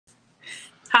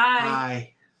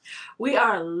Hi. We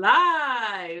are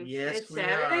live. Yes, it's we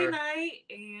Saturday are. night,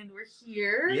 and we're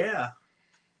here. Yeah,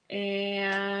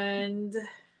 And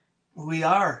we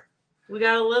are. we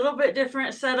got a little bit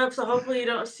different setup, so hopefully you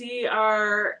don't see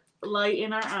our light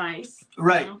in our eyes.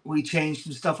 Right. You know? We changed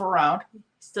some stuff around.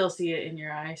 Still see it in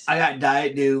your eyes. I got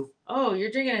Diet Dew. Oh,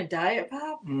 you're drinking a Diet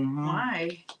Pop? Mm-hmm.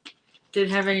 Why? Didn't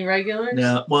have any regulars?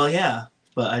 No. Well, yeah,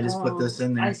 but I just put this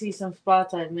in there. I see some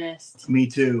spots I missed. Me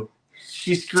too.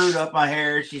 She screwed up my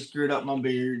hair. She screwed up my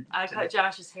beard. I cut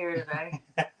Josh's hair today.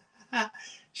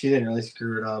 She didn't really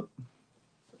screw it up.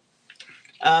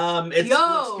 It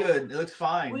looks good. It looks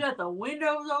fine. We got the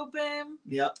windows open.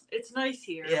 Yep. It's nice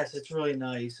here. Yes, it's really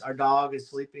nice. Our dog is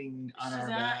sleeping on our bed. She's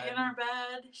not in our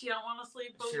bed. She don't want to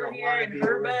sleep She over don't here wanna in be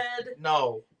her over- bed.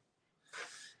 No.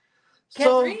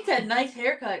 Catherine said, "Nice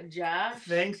haircut, Josh."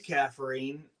 Thanks,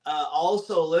 Catherine.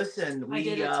 Also, listen, I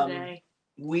did it today.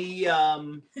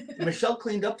 Michelle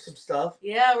cleaned up some stuff.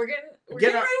 Yeah, we're getting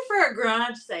ready for a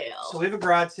garage sale. So we have a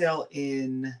garage sale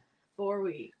in 4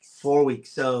 weeks. 4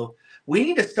 weeks. So we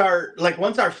need to start, like,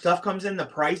 once our stuff comes in, the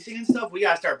pricing and stuff, we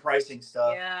gotta start pricing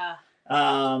stuff. Yeah.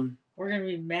 We're gonna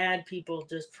be mad people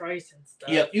just pricing stuff.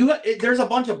 Yep. There's a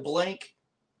bunch of blank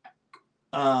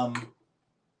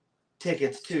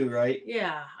tickets too, right?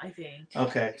 Yeah, I think.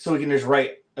 Okay, so we can just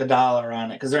write $1 on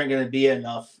it because there ain't gonna be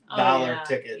enough dollar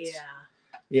tickets.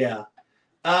 Yeah.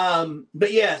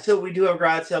 But yeah, so we do have a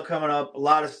garage sale coming up, a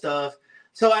lot of stuff.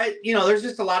 So there's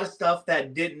just a lot of stuff that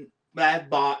I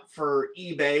bought for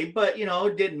eBay, but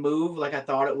it didn't move like I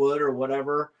thought it would or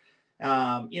whatever. It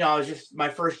was just my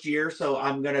first year, so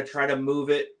I'm gonna try to move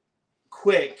it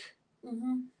quick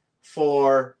on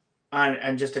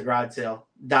just a garage sale,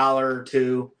 $1 or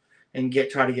 $2, and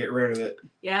try to get rid of it.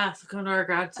 Yeah, so come to our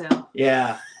garage sale.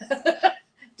 Yeah.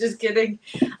 Just kidding.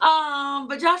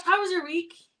 But Josh, how was your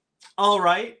week? All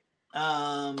right.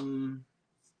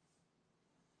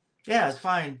 Yeah, it's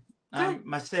fine.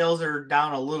 My sales are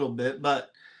down a little bit,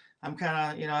 but I'm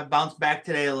kind of, I bounced back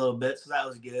today a little bit, so that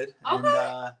was good. Okay.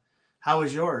 And how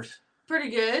was yours?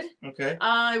 Pretty good. Okay.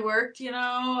 I worked,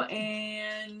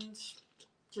 and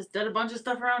just did a bunch of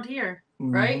stuff around here,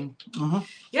 right? Mm-hmm.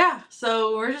 Yeah,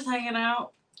 so we're just hanging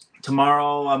out.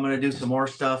 Tomorrow I'm going to do some more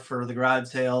stuff for the garage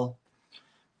sale.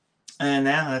 And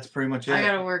yeah, that's pretty much it. I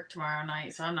got to work tomorrow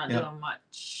night, so I'm not doing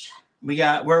much.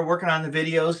 We're working on the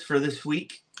videos for this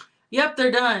week. Yep,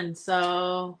 they're done.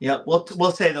 So yep,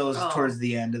 we'll say those towards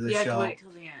the end of the show. Wait till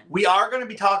the end. We are going to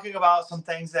be talking about some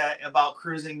things about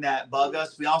cruising that bug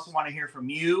us. We also want to hear from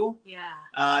you.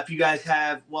 Yeah. If you guys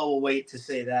have, we'll wait to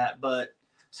say that. But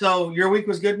so your week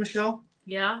was good, Michelle?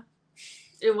 Yeah,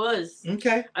 it was.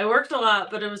 Okay. I worked a lot,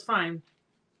 but it was fine.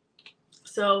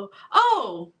 So,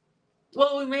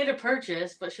 well, we made a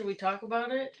purchase, but should we talk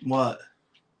about it? What?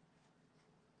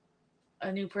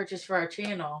 A new purchase for our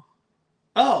channel.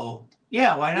 Oh,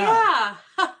 yeah, why not?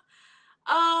 Yeah.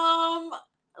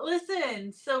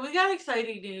 Listen, so we got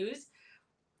exciting news.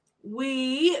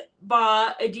 We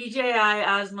bought a DJI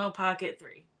Osmo Pocket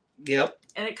 3. Yep.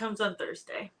 And it comes on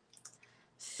Thursday.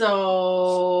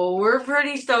 So we're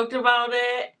pretty stoked about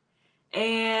it.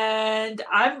 And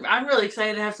I'm really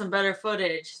excited to have some better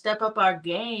footage. Step up our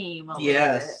game a little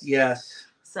bit. Yes.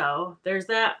 So there's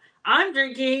that. I'm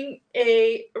drinking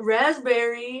a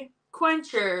raspberry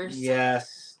quenchers.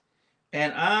 Yes.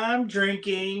 And I'm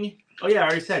drinking, I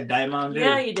already said Diamond Dew.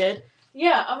 Yeah, you did.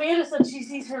 Yeah, Amanda said she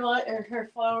sees her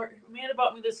flower. Amanda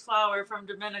bought me this flower from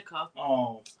Dominica.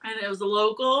 Oh. And it was a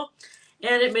local,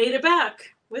 and it made it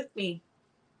back with me.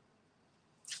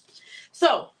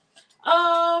 So,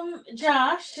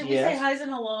 Josh, should we say highs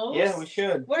and hellos? Yeah, we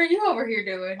should. What are you over here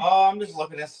doing? Oh, I'm just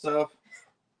looking at stuff.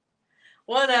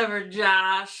 Whatever,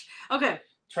 Josh. Okay.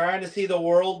 Trying to see the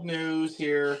world news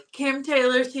here. Kim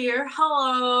Taylor's here.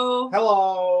 Hello.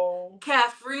 Hello.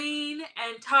 Catherine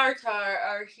and Tartar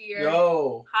are here.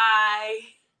 Yo. Hi.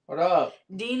 What up?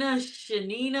 Dina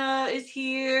Shanina is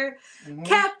here. Mm-hmm.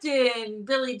 Captain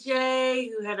Billy J,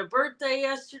 who had a birthday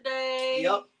yesterday.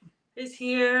 Yep. Is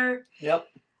here. Yep.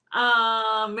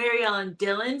 Mary Ellen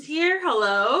Dillon's here.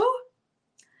 Hello.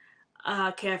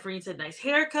 Catherine said nice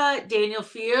haircut. Daniel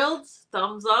Fields,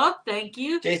 thumbs up. Thank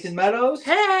you. Jason Meadows.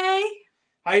 Hey.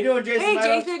 How you doing, Jason Meadows?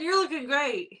 Hey, Jason, you're looking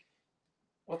great.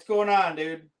 What's going on,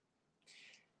 dude?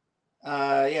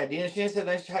 Dina Shan said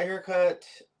nice haircut.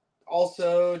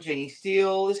 Also, Jenny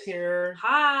Steele is here.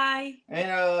 Hi.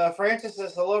 And Francis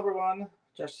says hello, everyone.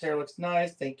 Josh's hair looks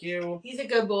nice. Thank you. He's a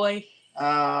good boy.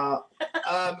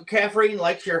 Catherine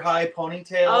likes your high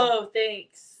ponytail. Oh,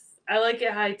 thanks. I like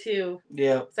it high too.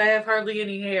 Yeah. So I have hardly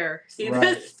any hair. See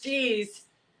this? Jeez.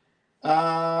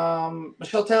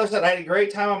 Michelle Taylor said, I had a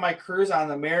great time on my cruise on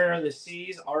the Mariner of the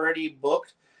Seas, already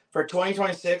booked for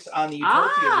 2026 on the Utopia of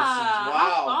the Seas. How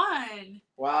Wow. fun.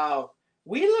 Wow.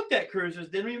 We looked at cruises,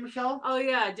 didn't we, Michelle? Oh,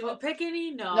 yeah. Did we pick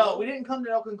any? No. No, we didn't come to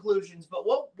no conclusions, but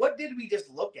what did we just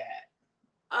look at?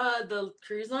 The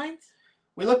cruise lines?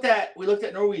 We looked at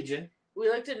Norwegian. We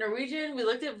looked at Norwegian. We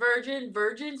looked at Virgin.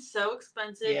 Virgin's so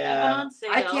expensive, Yeah. even on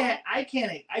sale. I can't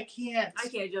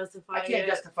justify. I can't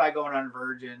justify going on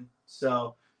Virgin.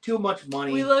 So too much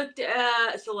money. We looked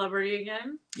at Celebrity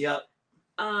again. Yep.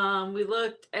 We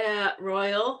looked at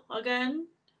Royal again.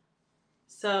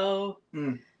 So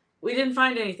we didn't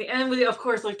find anything, and we of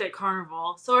course looked at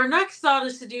Carnival. So our next thought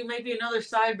is to do maybe another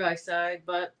side by side,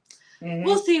 but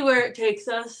we'll see where it takes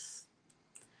us.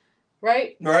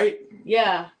 Right? Right.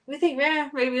 Yeah. We think,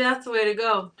 maybe that's the way to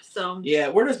go. So yeah,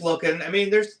 we're just looking. I mean,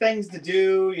 there's things to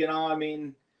do, I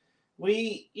mean,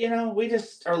 we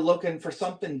just are looking for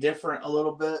something different a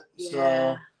little bit.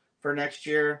 Yeah. So for next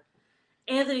year.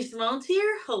 Anthony Simone's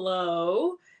here.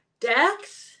 Hello.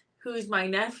 Dex, who's my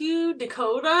nephew.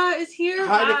 Dakota is here.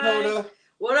 Hi, Dakota.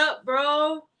 What up,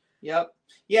 bro? Yep.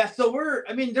 Yeah, so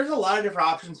there's a lot of different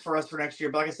options for us for next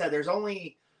year. But like I said, there's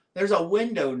a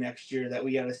window next year that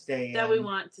we got to stay in. That we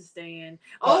want to stay in.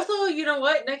 But, also, you know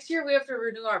what? Next year we have to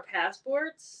renew our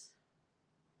passports.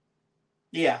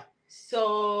 Yeah.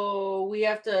 So we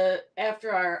have to,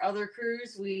 after our other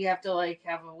cruise, we have to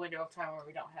have a window of time where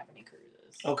we don't have any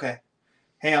cruises. Okay.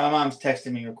 Hey, my mom's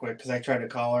texting me real quick because I tried to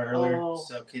call her earlier. Oh.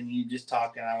 So can you just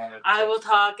talk and I will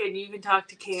talk and you can talk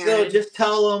to Karen. So just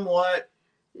tell them what.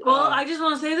 Well, I just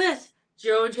want to say this.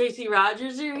 Joe and Tracy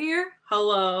Rogers are here.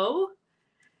 Hello.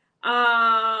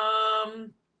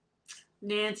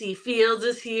 Nancy Fields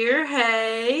is here.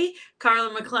 Hey.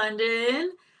 Carla McClendon.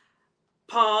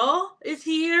 Paul is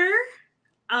here.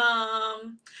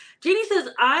 Jeannie says,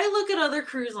 I look at other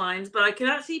cruise lines, but I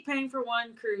cannot see paying for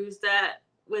one cruise that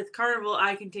with Carnival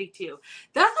I can take two.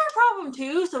 That's our problem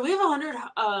too. So we have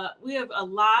a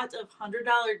lot of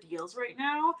 $100 deals right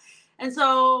now. And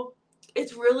so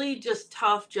it's really just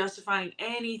tough justifying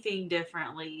anything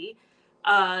differently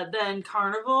than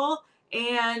Carnival.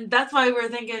 And that's why we're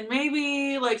thinking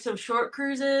maybe some short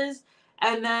cruises,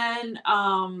 and then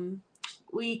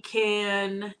we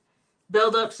can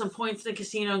build up some points in the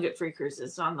casino and get free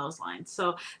cruises on those lines.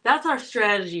 So that's our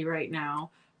strategy right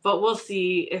now. But we'll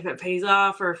see if it pays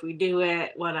off or if we do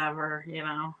it, whatever,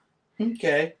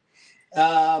 Okay.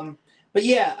 But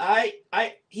yeah,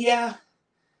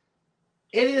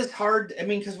 it is hard.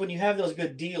 Because when you have those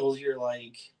good deals, you're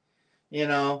we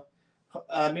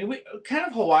kind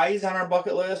of Hawaii's on our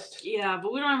bucket list. Yeah,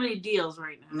 but we don't have any deals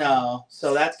right now. No,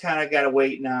 so that's kind of got to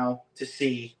wait now to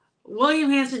see. William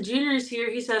Hanson Jr. is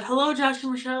here. He said, hello, Josh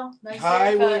and Michelle. Nice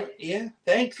haircut. William. Yeah,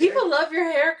 thanks. People love your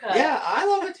haircut. Yeah, I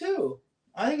love it too.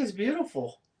 I think it's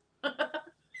beautiful.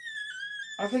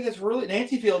 I think it's really...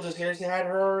 Nancy Fields is here. Say hi to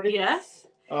her already? Yes.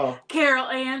 Oh. Carol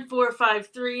Ann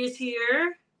 453 is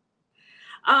here.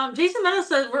 Jason Meadows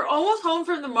says, we're almost home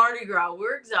from the Mardi Gras.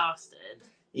 We're exhausted.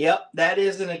 Yep, that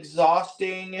is an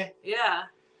exhausting... Yeah.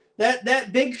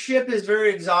 That big ship is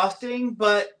very exhausting,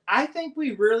 but I think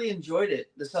we really enjoyed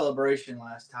it, the celebration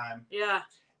last time. Yeah.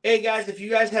 Hey, guys, if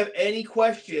you guys have any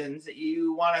questions that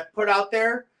you want to put out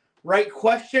there, write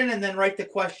question and then write the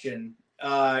question.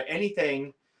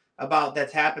 Anything about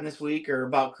that's happened this week or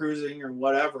about cruising or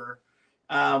whatever.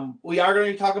 We are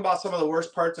going to talk about some of the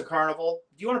worst parts of Carnival.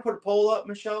 Do you want to put a poll up,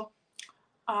 Michelle?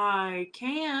 I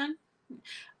can.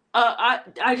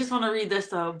 I just want to read this,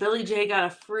 though. Billy J got a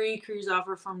free cruise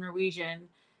offer from Norwegian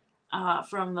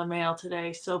from the mail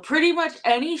today. So pretty much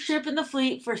any ship in the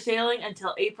fleet for sailing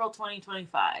until April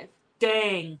 2025.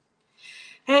 Dang.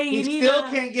 Hey, you still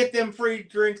can't get them free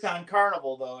drinks on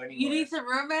Carnival, though, anyway. You need some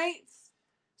roommates?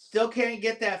 Still can't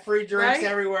get that free drinks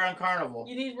everywhere on Carnival.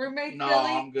 You need roommates, No,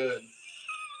 Billy? I'm good.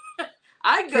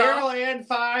 I'd go. Carol Ann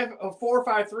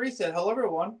 453 said, hello,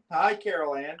 everyone. Hi,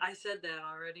 Carol Ann. I said that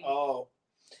already. Oh.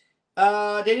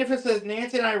 Daniel says,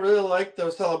 Nancy and I really like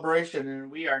the celebration, and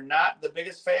we are not the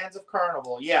biggest fans of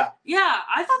Carnival. Yeah. Yeah,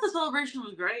 I thought the celebration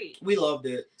was great. We loved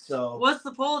it. So. What's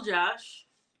the poll, Josh?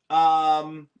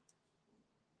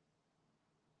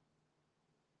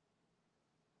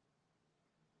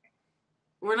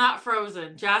 We're not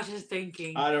frozen. Josh is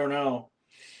thinking. I don't know.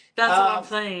 That's what I'm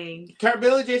saying.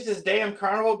 Billy J says, damn,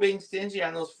 Carnival being stingy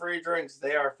on those free drinks.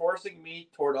 They are forcing me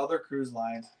toward other cruise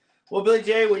lines. Well, Billy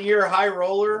J, when you're a high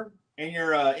roller and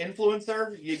you're an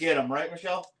influencer, you get them, right,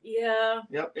 Michelle? Yeah.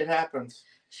 Yep, it happens.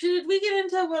 Should we get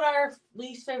into what our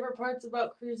least favorite parts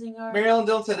about cruising are? Marilyn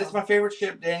Dillon said, this is my favorite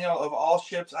ship, Daniel, of all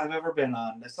ships I've ever been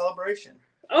on. The celebration.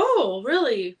 Oh,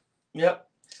 really? Yep.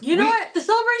 You know what? The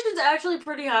celebration's actually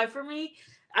pretty high for me.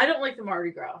 I don't like the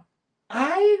Mardi Gras.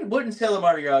 I wouldn't sell the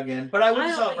Mardi Gras again, but I would I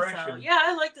don't think celebration. so. Yeah,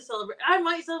 I like the celebration. I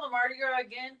might sell the Mardi Gras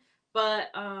again, but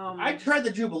I tried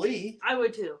the Jubilee. I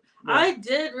would too. Yeah. I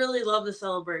did really love the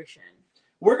celebration.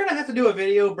 We're gonna have to do a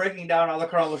video breaking down all the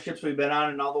carnival ships we've been on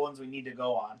and all the ones we need to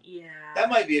go on. Yeah, that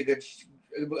might be a good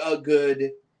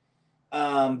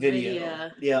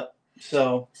video. Yep.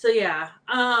 So yeah.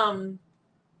 Hi,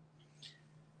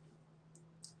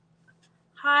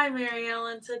 Mary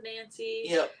Ellen, said Nancy.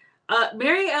 Yep.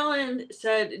 Mary Ellen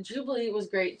said Jubilee was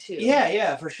great too.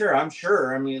 Yeah, for sure. I'm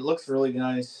sure. I mean, it looks really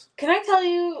nice. Can I tell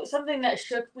you something that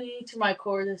shook me to my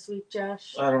core this week,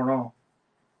 Josh? I don't know.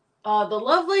 The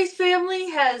Lovelace family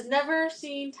has never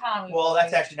seen Tommy. Well,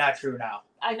 that's actually not true now.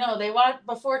 I know. They watched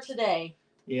before today.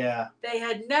 Yeah. They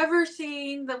had never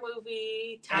seen the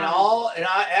movie Tommy. An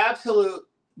absolute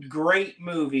great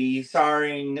movie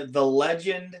starring the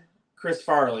legend Chris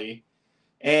Farley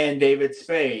and David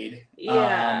Spade.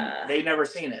 Yeah. They've never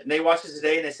seen it. And they watched it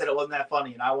today and they said it wasn't that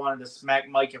funny. And I wanted to smack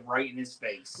Mike right in his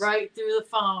face. Right through the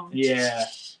phone. Yeah.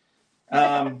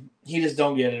 He just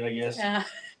don't get it, I guess. Yeah.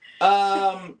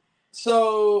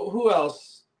 So who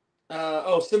else?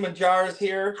 Simon Jar is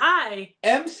here. Hi.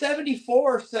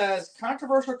 M74 says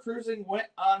controversial cruising went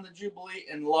on the Jubilee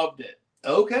and loved it.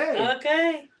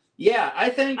 Okay. Yeah, I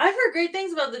think I've heard great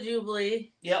things about the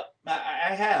Jubilee. Yep,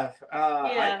 I have.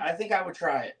 Yeah. I think I would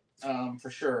try it. For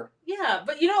sure. Yeah,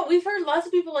 but we've heard lots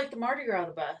of people like the Mardi Gras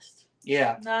the best.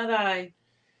 Yeah. Not I.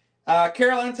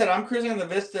 Caroline said, I'm cruising on the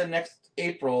Vista next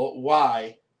April.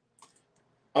 Why?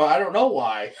 Oh, I don't know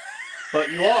why. But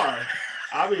you are,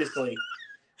 obviously.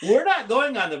 We're not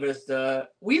going on the Vista.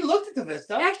 We looked at the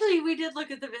Vista. Actually, we did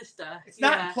look at the Vista. It's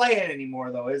not in play anymore,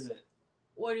 though, is it?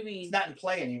 What do you mean? It's not in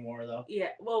play anymore, though. Yeah.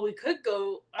 Well, we could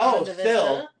go on the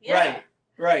still. Vista. Yeah.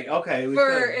 Right. Okay. We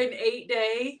for could. an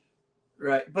 8-day.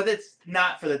 Right. But it's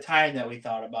not for the time that we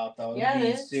thought about, though. Yeah,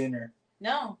 it is. Sooner.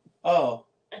 No. Oh.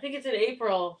 I think it's in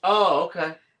April. Oh,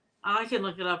 okay. I can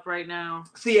look it up right now.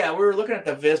 So, yeah, we were looking at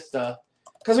the Vista.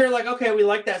 Because we were like, okay, we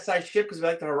like that size ship because we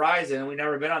like the Horizon, and we've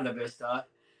never been on the Vista.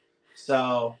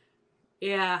 So.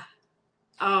 Yeah.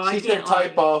 Oh, she said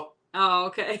typo. Oh,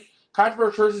 okay.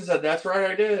 Controversial person said, that's right,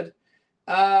 I did.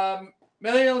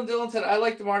 Melanie Ellen Dillon said, I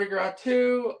like the Mardi Gras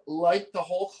too. Like the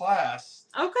whole class.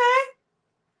 Okay.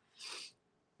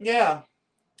 Yeah.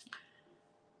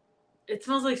 It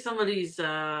smells like somebody's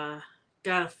got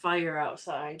a fire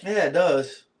outside. Yeah, it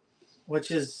does.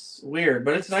 Which is weird,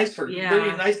 but it's nice for maybe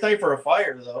a nice night for a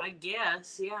fire though. I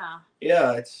guess, yeah.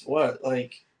 Yeah, it's what,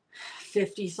 like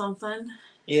 50 something?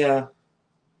 Yeah.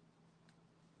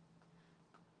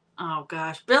 Oh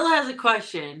gosh. Bill has a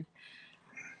question.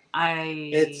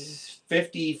 It's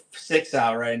 56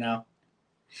 out right now.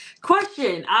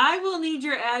 Question. I will need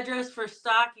your address for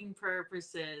stocking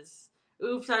purposes.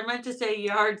 Oops, I meant to say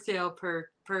yard sale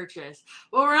purchase.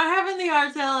 Well, we're not having the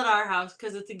yard sale at our house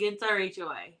because it's against our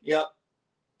HOA. Yep.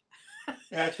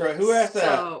 That's right. Who asked that?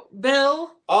 So,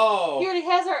 Bill. Oh. He already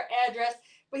has our address,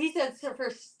 but he said for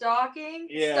stocking.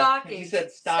 Yeah. Stocking. He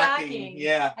said stocking.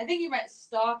 Yeah. I think he meant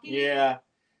stocking. Yeah.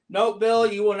 No,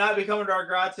 Bill, you will not be coming to our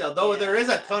garage sale, though there is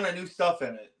a ton of new stuff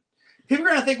in it. People are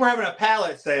going to think we're having a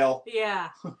pallet sale. Yeah.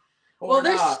 Well,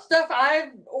 there's stuff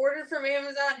I've ordered from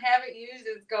Amazon, haven't used,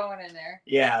 it's going in there.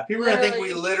 Yeah, people are going to think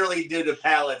we literally did a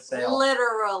pallet sale.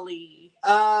 Literally.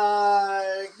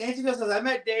 Nancy Bill says, I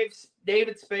met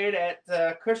David Spade at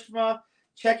Kushma,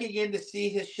 checking in to see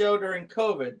his show during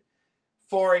COVID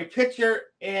for a picture,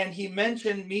 and he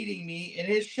mentioned meeting me in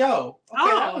his show.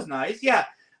 Okay, that was nice. Yeah,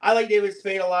 I like David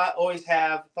Spade a lot, always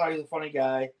have. Thought he was a funny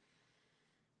guy.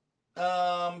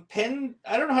 Penn,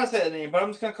 I don't know how to say that name, but I'm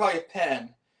just going to call you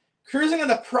Penn. Cruising on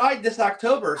the Pride this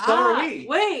October. So are we.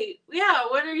 Wait. Yeah,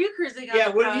 when are you cruising on the Pride? Yeah,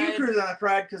 when are you cruising on the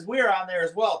Pride? Because we're on there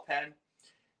as well, Penn.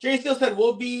 Jay Steele said,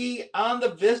 we'll be on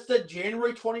the Vista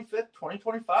January 25th,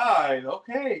 2025.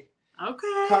 Okay.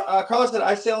 Carla said,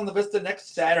 I sail on the Vista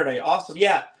next Saturday. Awesome.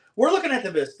 Yeah, we're looking at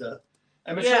the Vista.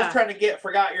 And Michelle's trying to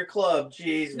forgot your club.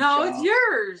 Jeez, no, Michelle. It's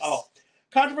yours. Oh.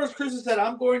 Controversial Cruiser said,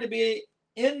 he's going to be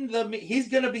in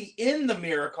the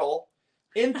Miracle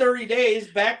in 30 days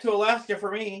back to Alaska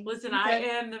for me. Listen, I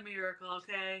am the Miracle,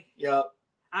 okay? Yep.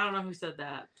 I don't know who said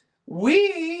that.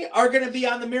 We are going to be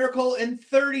on the Miracle in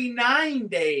 39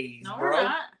 days. No, bro. we're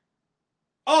not.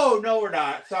 Oh, no, we're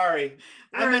not. Sorry.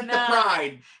 I meant the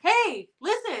Pride. Hey,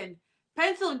 listen.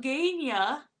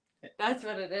 Pennsylvania. That's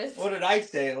what it is. What did I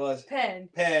say it was? Penn.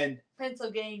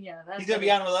 Pennsylvania. He's going to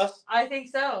be on with us? I think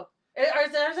so.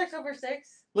 Is ours October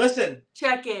 6th? Listen.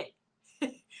 Check it.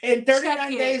 In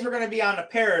 39 days, we're going to be on a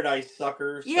Paradise,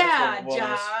 suckers. Yeah,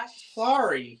 Josh.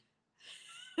 Sorry.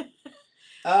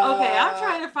 Okay, I'm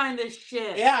trying to find this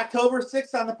shit. Yeah, October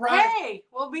 6th on the Pride. Hey,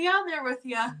 we'll be on there with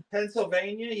you.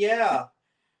 Pennsylvania, yeah.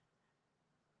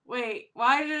 Wait,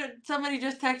 why did somebody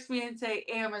just text me and say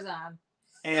Amazon?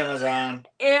 Amazon.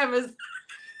 Amazon.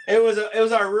 It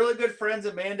was our really good friends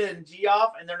Amanda and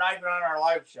Geoff, and they're not even on our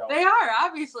live show. They are,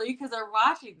 obviously, because they're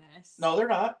watching this. No, they're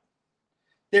not.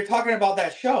 They're talking about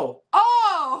that show.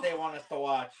 Oh! They want us to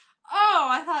watch. Oh,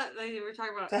 I thought they were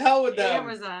talking about To hell with them.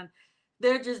 Amazon.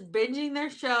 They're just binging their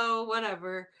show,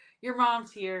 whatever. Your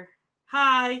mom's here.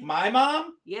 Hi. My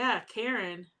mom? Yeah,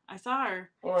 Karen. I saw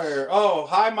her. Or oh,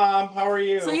 hi mom. How are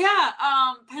you? So yeah,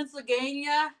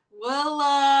 Pennsylvania.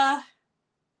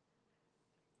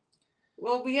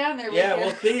 We'll be on there. Yeah,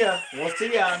 we'll see ya. We'll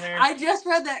see ya on there. I just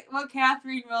read that what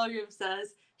Catherine Williams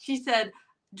says. She said,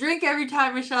 "Drink every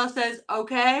time Michelle says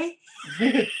okay."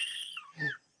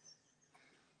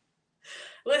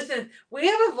 Listen, we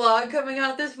have a vlog coming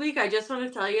out this week. I just want to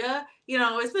tell you. You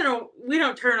know, we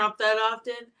don't turn up that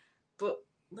often, but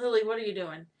Lily, what are you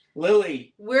doing?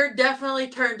 Lily, we're definitely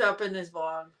turned up in this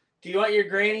vlog. Do you want your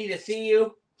granny to see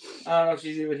you? I don't know if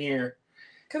she's even here.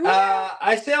 Come here.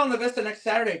 I sail on the Vista next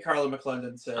Saturday, Carla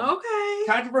McClendon said. Okay.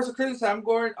 Controversial cruise, I'm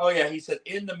going. Oh, yeah, he said,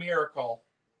 in the Miracle.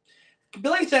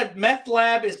 Billy said, meth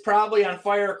lab is probably on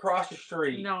fire across the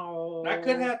street. No. That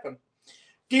could happen.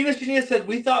 Dina Shania said,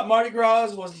 we thought Mardi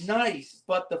Gras was nice,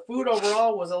 but the food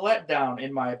overall was a letdown,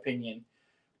 in my opinion.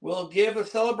 We'll give a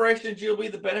celebration Jubilee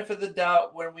the benefit of the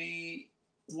doubt when we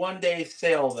one day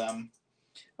sail them.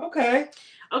 Okay.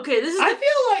 Okay, this is. I feel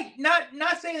like,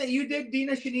 not saying that you did,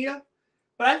 Dina Shania,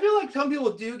 but I feel like some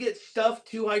people do get stuff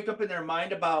too hyped up in their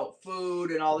mind about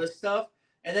food and all this stuff,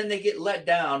 and then they get let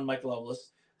down, Mike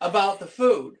Loveless, about the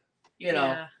food. You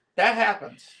know, that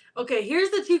happens. Okay, here's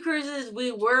the two cruises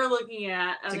we were looking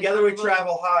at. Together we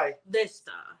travel high.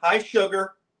 Vista. Hi,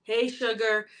 Sugar. Hey,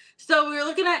 Sugar. So we were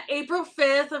looking at April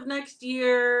 5th of next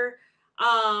year,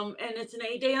 and it's an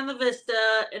 8-day on the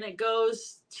Vista, and it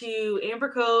goes to Amber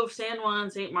Cove, San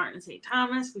Juan, St. Martin, St.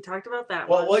 Thomas. We talked about that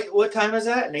one. What time is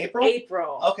that? In April?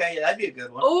 April. Okay, yeah, that'd be a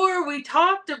good one. Or we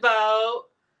talked about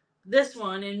this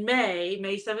one in May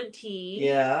 17th.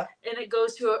 Yeah. And it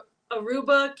goes to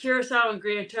Aruba, Curacao, and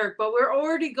Grand Turk. But we're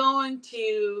already going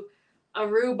to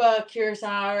Aruba,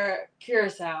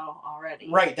 Curacao already.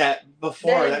 Right, that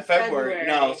before, then that February.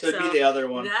 No, so it'd be the other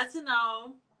one. That's a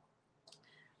no.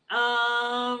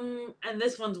 And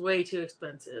this one's way too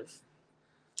expensive.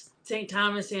 St.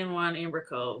 Thomas, San Juan, Amber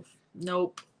Cove.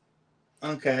 Nope.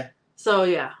 Okay. So,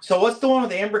 yeah. So what's the one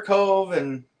with Amber Cove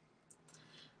and...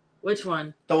 Which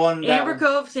one? The one... Amber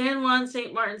Cove, San Juan,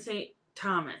 St. Martin, St.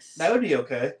 Thomas. That would be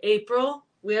okay. April.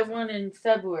 We have one in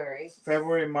February.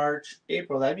 February, March,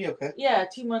 April. That'd be okay. Yeah,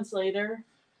 2 months later.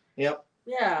 Yep.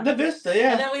 Yeah. The Vista,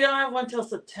 yeah. And then we don't have one till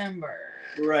September.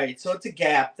 Right. So it's a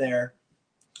gap there.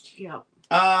 Yep.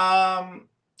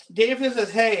 David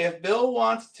says, hey, if Bill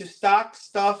wants to stock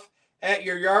stuff at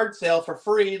your yard sale for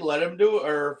free, let him do it,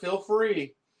 or feel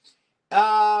free.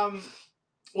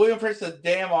 William Prince says,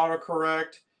 damn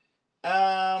autocorrect.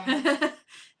 I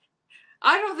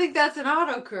don't think that's an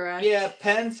autocorrect. Yeah,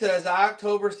 Penn says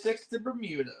October 6th to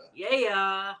Bermuda.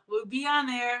 Yeah, we'll be on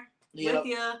there with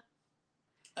you.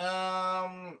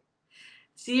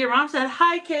 See, your mom said,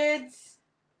 hi, kids.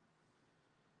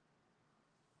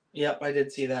 Yep, I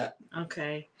did see that.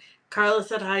 Okay. Carla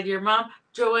said hi to your mom.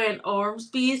 Joanne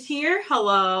Ormsby is here.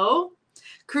 Hello.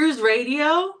 Cruise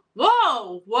Radio.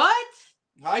 Whoa, what?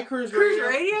 Hi, Cruise Radio. Cruise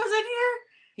Radio's in here?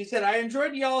 He said, I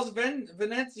enjoyed y'all's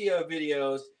Venezia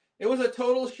videos. It was a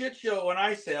total shit show when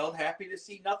I sailed. Happy to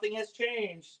see nothing has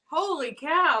changed. Holy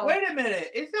cow. Wait a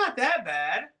minute. It's not that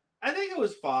bad. I think it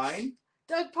was fine.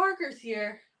 Doug Parker's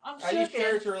here. I'm Are you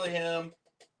sure it's really him?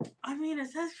 I mean, it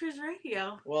says Cruise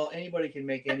Radio. Well, anybody can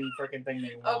make any freaking thing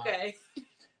they want. Okay.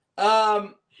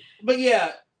 But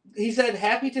yeah, he said,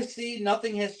 happy to see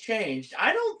nothing has changed.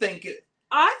 I don't think it...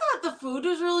 I thought the food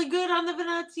was really good on the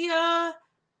Venezia.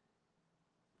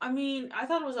 I mean, I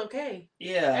thought it was okay.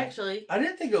 Yeah. Actually. I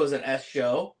didn't think it was an S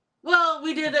show. Well,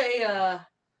 we did a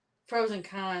pros and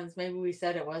cons. Maybe we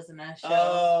said it was an S show.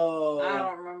 Oh. I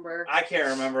don't remember. I can't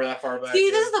remember that far back. See,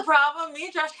 this is the problem. Me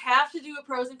and Josh have to do a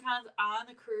pros and cons on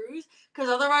the cruise because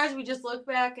otherwise we just look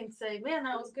back and say, man,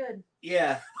 that was good.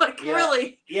 Yeah.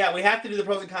 Really. Yeah, we have to do the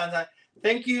pros and cons on.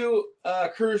 Thank you,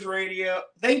 Cruise Radio.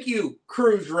 Thank you,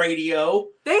 Cruise Radio.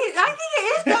 I think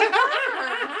it is Doug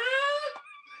Parker.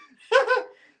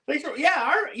 Thanks for,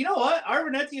 you know what? Our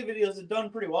Venezia videos have done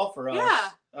pretty well for us.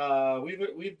 Yeah.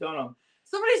 We've done them.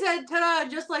 Somebody said, ta-da,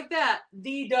 just like that.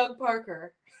 The Doug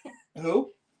Parker.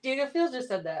 Who? Dana Fields just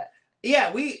said that.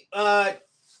 Yeah,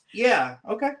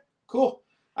 okay, cool.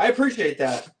 I appreciate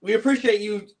that. We appreciate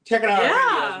you checking out our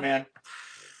videos, man.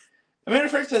 Amanda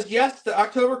Frank says, yes, the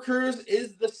October cruise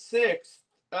is the 6th.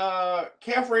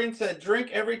 Catherine said, drink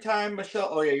every time Michelle.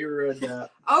 Oh, yeah, you read that.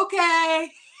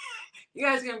 Okay. You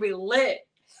guys are going to be lit.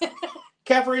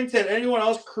 Catherine said, anyone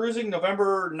else cruising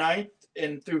November 9th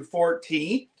and through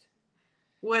 14th?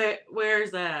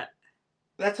 Where's that?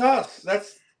 That's us.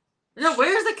 No,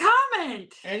 where's the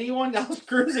comment? Anyone else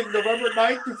cruising November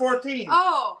 9th through 14th?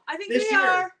 Oh, I think we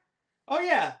are. Oh,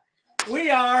 yeah. We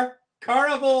are.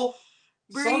 Carnival.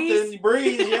 Breeze,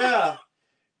 yeah.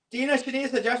 Dina Shania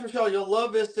said, Josh Michelle, you'll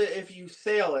love Vista if you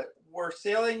sail it. We're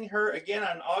sailing her again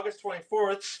on August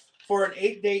 24th for an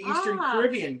 8-day Eastern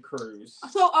Caribbean cruise.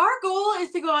 So our goal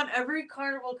is to go on every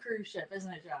Carnival cruise ship,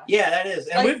 isn't it, Josh? Yeah, that is.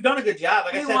 And we've done a good job.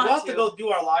 Like I said, we'll have to go do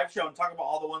our live show and talk about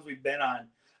all the ones we've been on.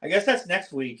 I guess that's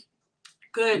next week.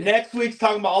 Good. Next week's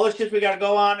talking about all the ships we got to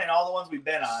go on and all the ones we've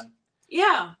been on.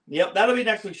 Yeah. Yep, that'll be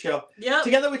next week's show. Yep.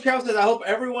 Together with Travel says, I hope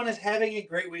everyone is having a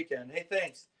great weekend. Hey,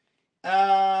 thanks.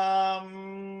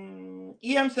 EM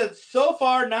said, so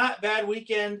far, not bad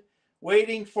weekend.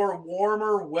 Waiting for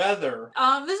warmer weather.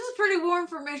 This is pretty warm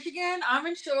for Michigan. I'm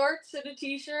in shorts and a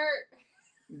t-shirt.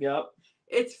 Yep.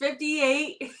 It's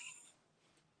 58.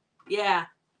 Yeah.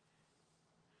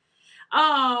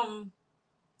 Oh,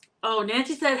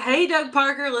 Nancy said, hey, Doug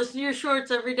Parker, listen to your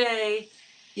shorts every day.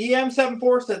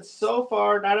 EM74 said, so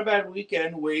far, not a bad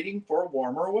weekend, waiting for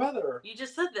warmer weather. You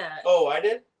just said that. Oh, I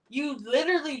did? You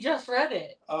literally just read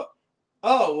it.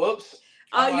 Oh, whoops.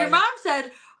 Your mom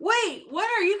said, wait, when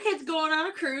are you kids going on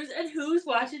a cruise and who's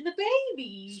watching the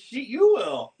baby? You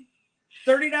will.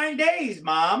 39 days,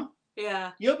 Mom.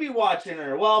 Yeah. You'll be watching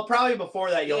her. Well, probably before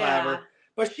that you'll have her.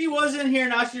 But she was in here,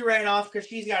 now she ran off because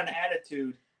she's got an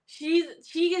attitude. She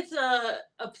gets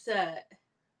upset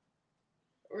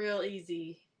real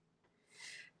easy.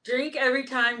 Drink every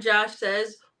time Josh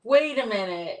says, wait a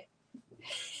minute.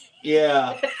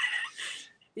 Yeah.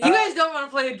 You guys don't want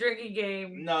to play a drinking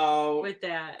game. No. With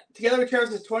that. Together with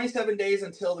Travis, it's 27 days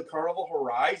until the Carnival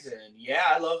Horizon. Yeah,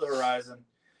 I love the Horizon.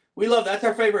 We love that's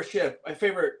our favorite ship.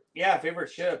 Favorite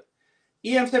ship.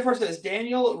 EM Stepford says,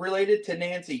 Daniel related to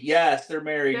Nancy. Yes, they're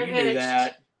married. You knew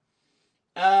that.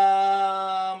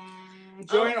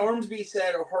 Joanne Ormsby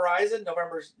said Horizon,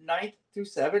 November 9th through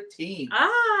 17th. Hey,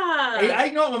 I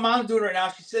know what my mom's doing right now.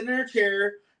 She's sitting in her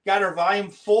chair, got her volume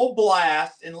full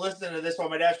blast, and listening to this while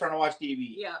my dad's trying to watch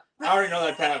TV. Yeah. I already know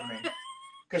that's happening.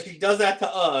 Because she does that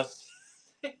to us.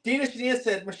 Dina Shania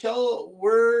said, Michelle,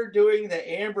 we're doing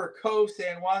the Amber Cove,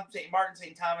 San Juan, St. Martin,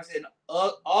 St. Thomas in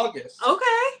August.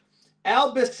 Okay.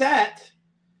 Al Bissett said,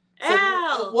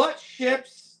 Al. What ship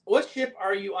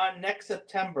are you on next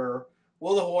September?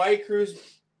 Will the Hawaii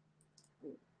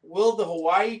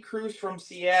cruise from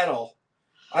Seattle?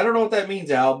 I don't know what that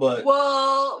means, Al, but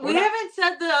we haven't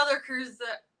said the other cruise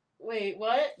that. Wait,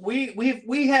 what?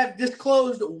 We have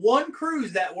disclosed one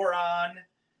cruise that we're on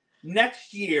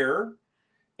next year,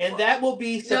 and that will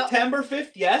be September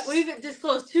 5th. Yes, we've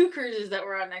disclosed two cruises that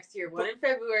we're on next year. One in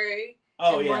February.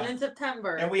 And one in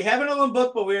September. And we have another one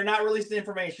booked, but we are not releasing the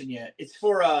information yet. It's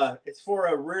for a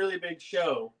really big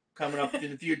show coming up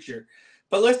in the future.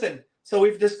 But listen, so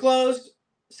we've disclosed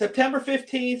September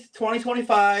 15th,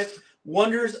 2025,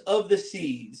 Wonders of the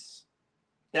Seas.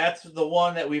 That's the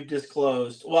one that we've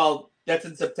disclosed. Well, that's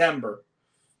in September.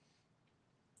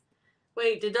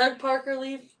 Wait, did Doug Parker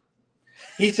leave?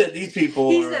 He said these people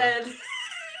He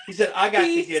said, I got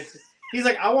tickets. He's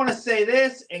like, I want to say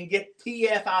this and get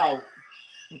TF out.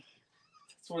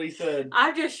 That's what he said.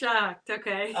 I'm just shocked.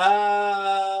 Okay.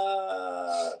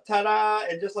 Ta-da!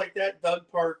 And just like that, Doug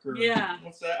Parker. Yeah.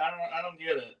 What's that? I don't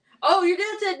get it. Oh, your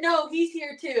dad said no. He's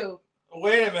here too.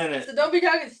 Wait a minute. So don't be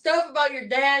talking stuff about your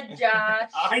dad,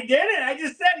 Josh. I didn't. I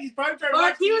just said he's probably trying to.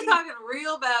 Well, he was talking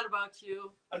real bad about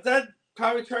you. I said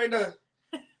probably trying to.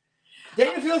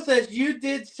 Daniel Field says you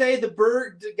did say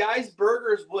the guy's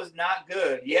burgers was not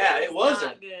good. Yeah, it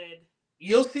wasn't. Not good.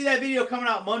 You'll see that video coming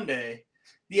out Monday.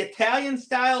 The Italian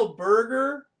style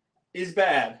burger is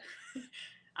bad.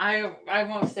 I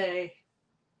won't say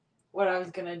what I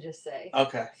was gonna just say.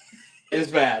 Okay, it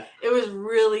was bad. It was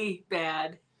really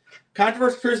bad.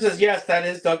 Controversy Cruise says yes, that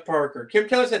is Doug Parker. Kim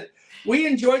Keller said we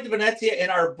enjoyed the Venezia and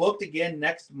are booked again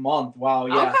next month. Wow,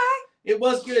 yeah. Okay. It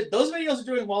was good. Those videos are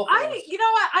doing well for us. You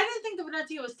know what? I didn't think the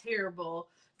Venezia was terrible.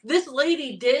 This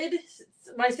lady did,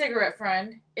 my cigarette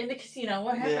friend, in the casino.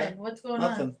 What happened? Yeah, what's going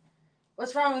on?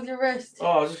 What's wrong with your wrist? Oh,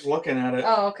 I was just looking at it.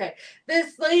 Oh, okay.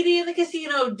 This lady in the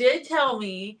casino did tell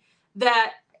me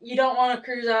that you don't want to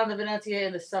cruise on the Venezia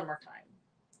in the summertime.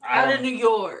 Out of New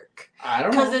York. I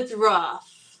don't know. Because it's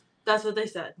rough. That's what they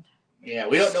said. Yeah,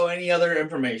 we don't know any other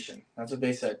information. That's what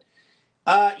they said.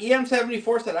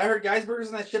 EM74 said, I heard guys burgers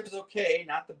on that ship is okay,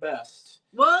 not the best.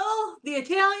 Well, the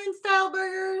Italian style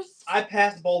burgers. I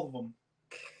passed both of them.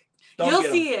 You'll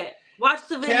see it. Watch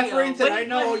the video. Catherine said, I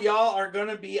know y'all are going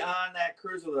to be on that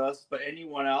cruise with us, but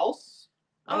anyone else?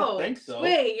 I don't think so.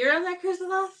 Wait, you're on that cruise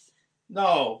with us?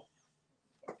 No.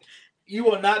 You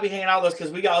will not be hanging out with us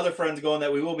because we got other friends going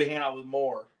that we will be hanging out with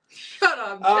more. Shut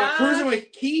up, Josh. Cruising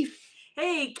with Keith.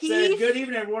 Hey, Keith. Said, good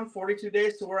evening, everyone. 42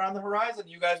 days till we're on the horizon.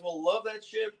 You guys will love that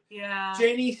ship. Yeah.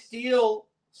 Janie Steele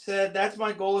said, that's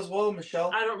my goal as well, Michelle.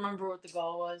 I don't remember what the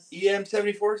goal was.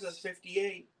 EM74 says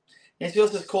 58. Nancy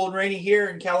Field says, cold and rainy here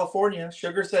in California.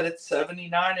 Sugar said it's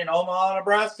 79 in Omaha,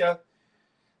 Nebraska.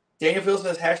 Daniel Field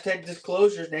says, hashtag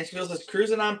disclosures. Nancy Field says,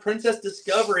 cruising on Princess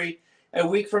Discovery a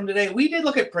week from today. We did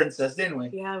look at Princess, didn't we?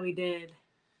 Yeah, we did.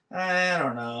 I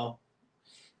don't know.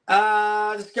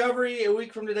 Discovery a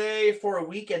week from today for a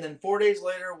week, and then 4 days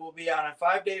later we'll be on a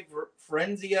 5-day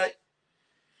Frenzia.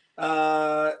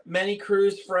 Many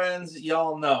cruise friends,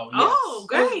 y'all know. Yes. Oh,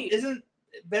 great! Isn't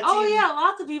Betsy? Oh yeah,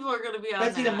 lots of people are going to be on.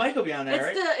 Betsy and Mike will be on there,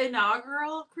 right? It's the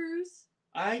inaugural cruise.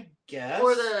 I guess.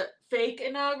 Or the fake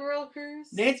inaugural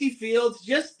cruise. Nancy Fields,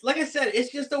 just like I said,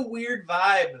 it's just a weird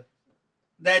vibe.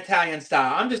 That Italian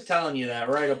style. I'm just telling you that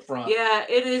right up front. Yeah,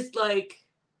 it is like.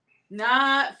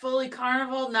 Not fully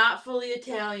Carnival, not fully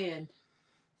Italian.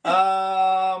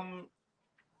 Daniel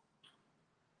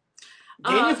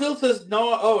Field says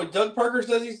no. Oh, Doug Parker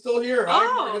says he's still here.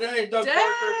 Hi, today, Doug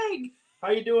Parker. How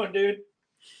you doing, dude?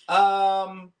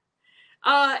 Al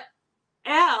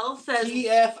says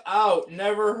TF out.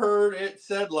 Never heard it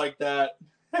said like that.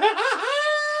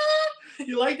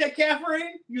 You like that,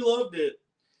 Catherine? You loved it.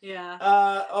 Yeah.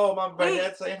 My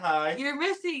dad's saying hi. You're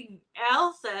missing.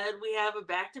 Al said we have a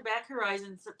back-to-back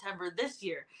Horizon September this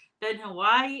year, then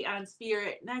Hawaii on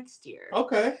Spirit next year.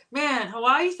 Okay. Man,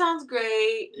 Hawaii sounds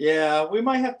great. Yeah, we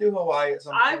might have to do Hawaii at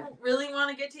some point. I really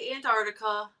want to get to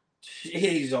Antarctica.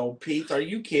 Jeez, old Pete, are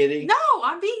you kidding? No,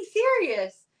 I'm being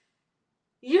serious.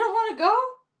 You don't want to go?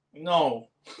 No.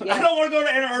 Yes. I don't want to go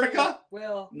to Antarctica.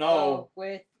 Will. No. Go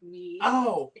with me.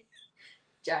 Oh.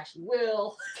 Josh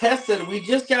will. Tess said, we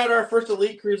just got our first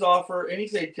Elite Cruise offer. Any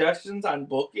suggestions on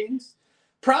bookings?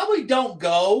 Probably don't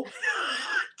go.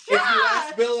 If you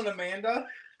ask Bill and Amanda.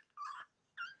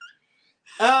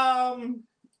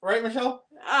 Right, Michelle?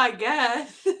 I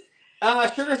guess.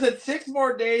 Sugar said 6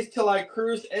 more days till I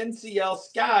cruise NCL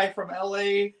Sky from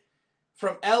LA,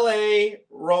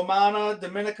 Romana,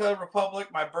 Dominica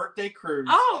Republic, my birthday cruise.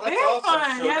 Oh, very awesome,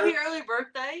 fun. Sugar. Happy early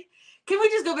birthday. Can we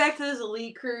just go back to this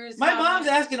Elite Cruise My comment? mom's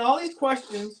asking all these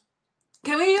questions.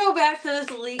 Can we go back to this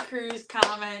Elite Cruise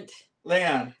comment?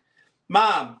 Leon,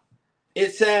 Mom,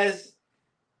 it says,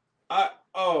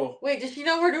 Wait, does she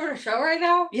know we're doing a show right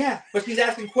now? yeah, but she's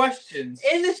asking questions.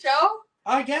 In the show?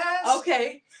 I guess.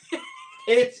 Okay.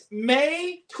 It's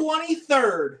May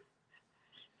 23rd.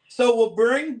 So we'll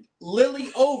bring Lily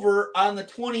over on the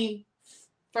 21st.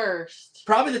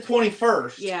 Probably the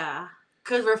 21st. Yeah.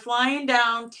 Because we're flying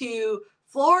down to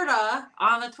Florida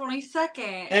on the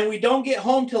 22nd. And we don't get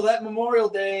home till that Memorial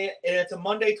Day, and it's a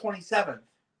Monday 27th.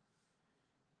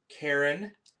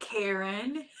 Karen.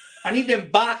 I need them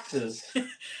boxes.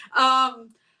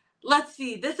 Let's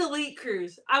see. This Elite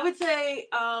Cruise. I would say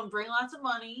bring lots of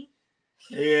money.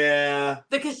 Yeah.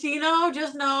 The casino,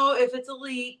 just know if it's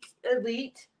elite.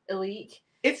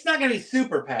 It's not going to be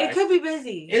super packed. It could be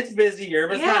busy. It's busier,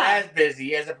 but it's not as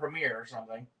busy as a premiere or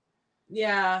something.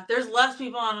 Yeah, there's less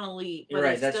people on an elite, but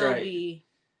right, that's right.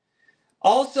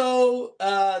 Also,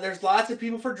 there's lots of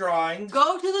people for drawings.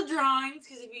 Go to the drawings,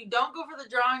 because if you don't go for the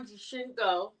drawings, you shouldn't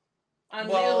go.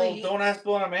 Don't ask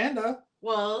Bill and Amanda.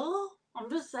 Well, I'm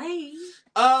just saying.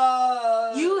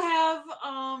 You have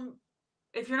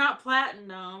if you're not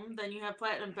platinum, then you have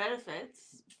platinum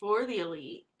benefits for the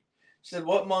elite. She said,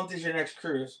 "What month is your next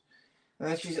cruise?" And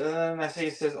then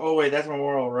it says, "Oh wait, that's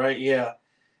Memorial, right?" Yeah.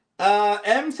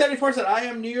 M74 said, I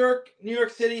am New York. New York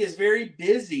City is very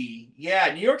busy.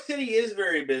 Yeah, New York City is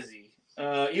very busy.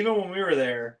 Even when we were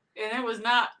there. And it was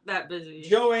not that busy.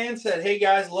 Joanne said, hey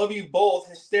guys, love you both.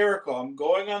 Hysterical. I'm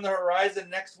going on the Horizon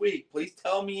next week. Please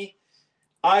tell me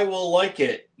I will like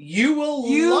it. You will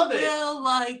love it. You will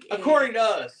like it. According to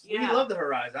us. Yeah. We love the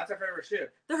Horizon. That's our favorite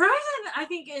ship. The Horizon, I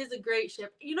think, is a great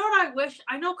ship. You know what I wish?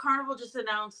 I know Carnival just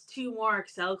announced 2 more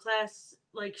Excel class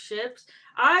ships.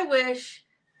 I wish...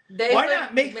 Why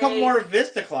not make more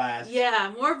Vista class?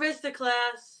 Yeah, more Vista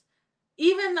class.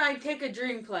 Even take a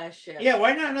Dream class ship. Yeah,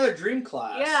 why not another Dream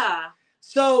class? Yeah.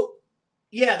 So,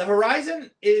 yeah, the Horizon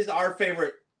is our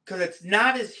favorite because it's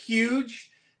not as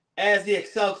huge as the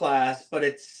Excel class, but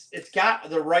it's got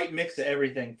the right mix of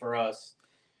everything for us.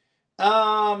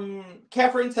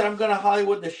 Catherine said, I'm going to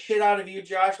Hollywood the shit out of you,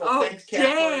 Josh. Well, Oh, thanks,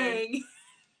 Catherine. dang.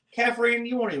 Catherine,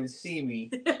 you won't even see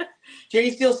me.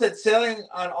 Jenny Steele said, sailing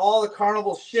on all the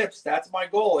Carnival ships. That's my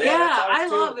goal. Yeah, that's ours I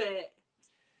too. love it.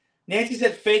 Nancy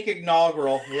said, fake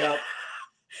inaugural. Yep.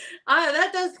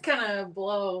 That does kind of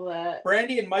blow that.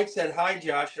 Brandy and Mike said, hi,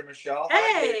 Josh and Michelle.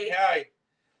 Hey. Hi.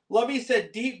 Lovey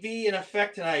said, deep V in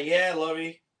effect tonight. Yeah,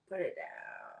 Lovey. Put it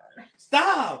down.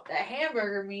 Stop. That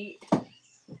hamburger meat.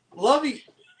 Lovey.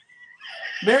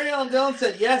 Mary Ellen Dillon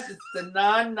said, yes, it's the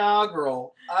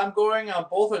non-inaugural. I'm going on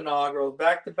both inaugurals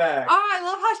back to back. Oh, I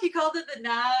love how she called it the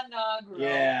non-inaugural.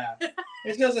 Yeah.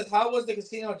 It says, how was the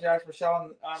casino, Josh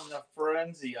Michelle, on the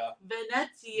Forenzia?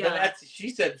 Venezia.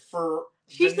 She said,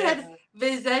 She said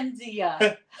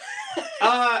Vizenzia.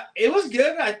 It was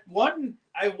good. I won.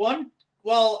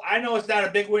 Well, I know it's not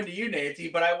a big win to you, Nancy,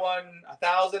 but I won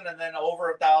 1,000 and then over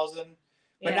 1,000,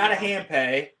 but not a hand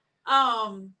pay.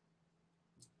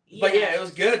 But yeah, it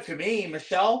was good to me,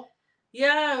 Michelle.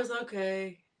 Yeah, it was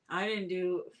okay. I didn't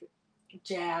do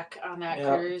jack on that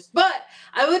cruise, but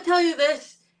I would tell you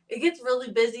this: it gets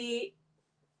really busy.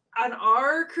 On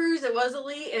our cruise, it was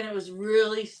elite, and it was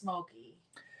really smoky.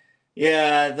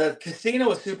 Yeah, the casino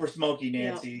was super smoky,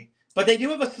 Nancy. Yep. But they do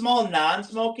have a small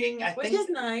non-smoking, I think. Which is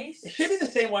nice. It should be the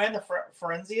same way in the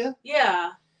Forenzia.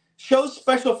 Yeah. Show's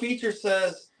special feature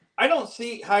says, I don't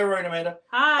see... Hi, Roy and Amanda.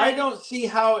 Hi. I don't see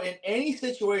how in any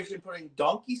situation putting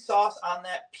donkey sauce on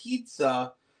that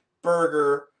pizza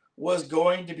burger was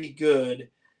going to be good.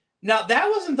 Now, that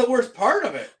wasn't the worst part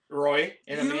of it, Roy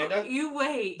and Amanda. You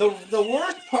wait. The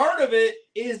worst part of it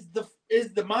is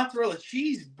the mozzarella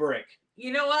cheese brick.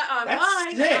 You know what? On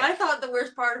mine, sick. I thought the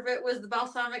worst part of it was the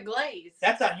balsamic glaze.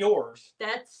 That's on yours.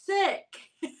 That's sick.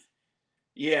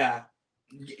 Yeah.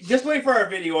 Just wait for our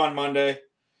video on Monday.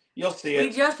 You'll see it.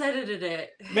 We just edited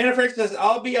it. Manafrick says,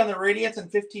 I'll be on the Radiance in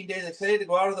 15 days. Excited to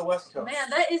go out of the West Coast. Man,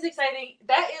 that is exciting.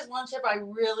 That is one ship I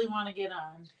really want to get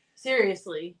on.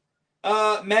 Seriously.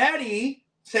 Maddie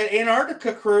said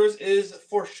Antarctica cruise is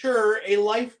for sure a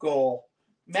life goal.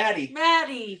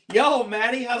 Maddie. Yo,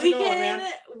 Maddie, how's it going,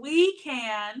 man? We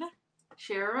can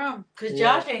share a room because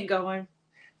Josh ain't going.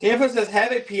 Tampa says,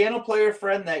 have a piano player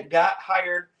friend that got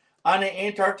hired on an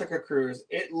Antarctica cruise.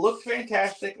 It looks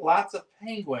fantastic. Lots of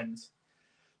penguins.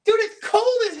 Dude, it's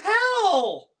cold as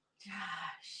hell.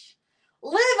 Josh,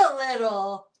 live a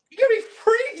little. You're going to be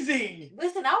freezing.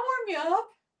 Listen, I'll warm you up.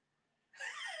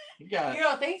 You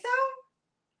don't think so?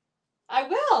 I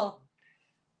will.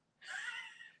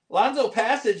 Lonzo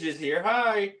Passage is here.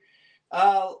 Hi.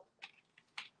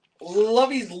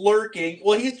 Lovey's lurking.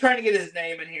 Well, he's trying to get his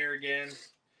name in here again.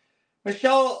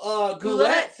 Michelle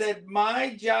Goulet said,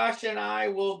 my Josh and I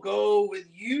will go with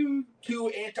you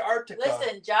to Antarctica.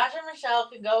 Listen, Josh and Michelle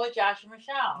can go with Josh and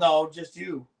Michelle. No, just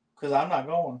you, because I'm not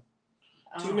going.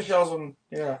 Oh. 2 Michelles and,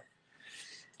 yeah.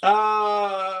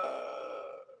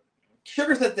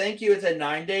 Sugar said, thank you. It's a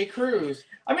 9-day cruise.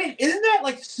 I mean, isn't that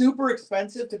like super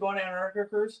expensive to go on an Antarctica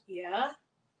cruise? Yeah.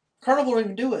 Carnival don't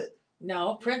even do it.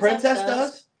 No, Princess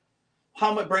does?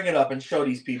 How about bring it up and show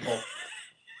these people?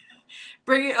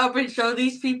 Bring it up and show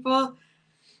these people?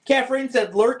 Catherine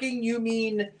said, lurking, you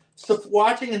mean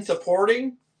watching and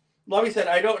supporting? Lovey said,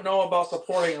 I don't know about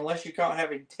supporting unless you count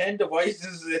having 10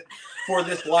 devices for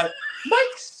this life.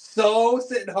 Mike's so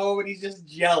sitting home and he's just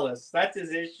jealous. That's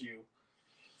his issue.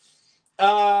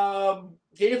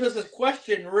 Jennifer says,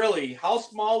 question, really, how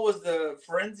small was the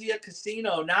Forenzia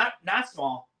casino? Not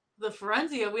small. The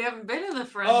Forenzia? We haven't been in the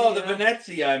Forenzia. Oh, the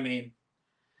Venezia, I mean.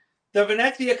 The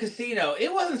Venezia casino.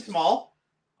 It wasn't small.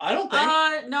 I don't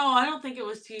think. No, I don't think it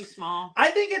was too small.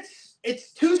 I think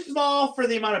it's too small for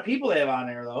the amount of people they have on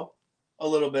there, though. A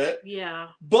little bit. Yeah.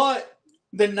 But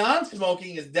the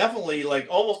non-smoking is definitely like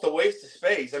almost a waste of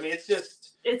space. I mean, it's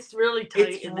just... It's really tight.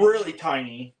 It's really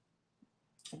tiny.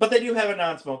 But they do have a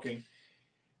non-smoking.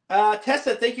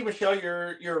 Tessa, thank you, Michelle.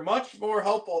 You're much more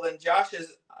helpful than Josh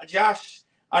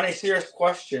on a serious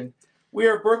question. We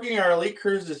are booking our elite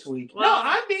cruise this week. Well, no,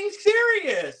 I'm being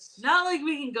serious. Not like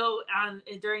we can go on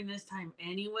during this time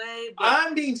anyway. But...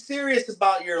 I'm being serious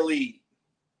about your elite.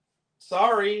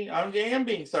 Sorry, I am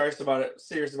being serious about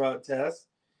it, Tess.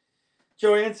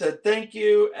 Joanne said, thank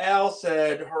you. Al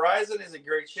said, Horizon is a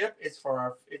great ship. It's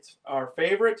our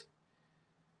favorite.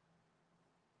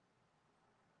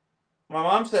 My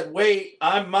mom said, wait,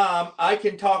 I'm mom. I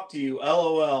can talk to you.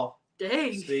 LOL.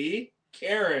 Dang. See?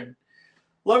 Karen.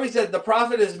 Lovey said, the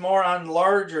profit is more on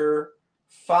larger.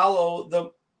 Follow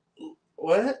the...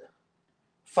 What?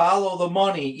 Follow the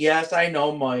money. Yes, I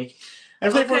know, Mike.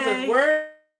 And okay. Says,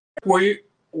 where were you...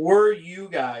 were you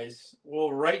guys?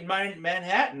 Well, right in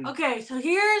Manhattan. Okay, so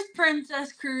here's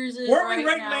Princess Cruises. Weren't we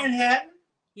right in now. Manhattan?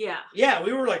 Yeah. Yeah,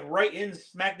 we were like right in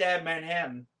smack dab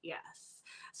Manhattan. Yes.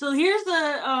 So here's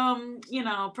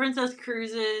the Princess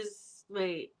Cruises.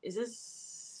 Wait, is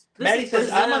this Maddie says,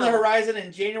 Brazil. I'm on the horizon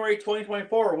in January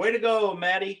 2024. Way to go,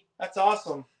 Maddie. That's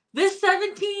awesome. This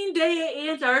 17-day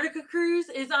Antarctica cruise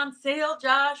is on sale,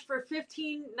 Josh, for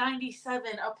 $15.97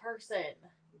 a person.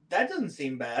 That doesn't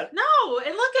seem bad. No,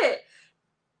 and look at.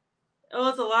 Oh,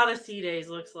 it's a lot of sea days,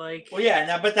 looks like. Well, yeah,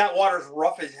 and I bet that water's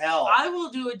rough as hell. I will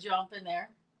do a jump in there.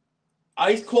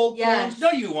 Ice cold Yes.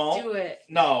 plunge? No, you won't. Do it.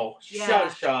 No. Yeah.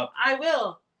 Shut up. I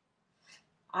will.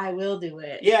 I will do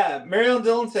it. Yeah, Marilyn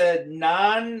Dillon said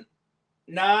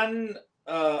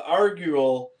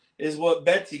arguable is what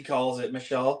Betsy calls it,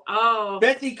 Michelle. Oh.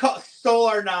 Betsy stole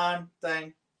our non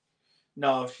thing.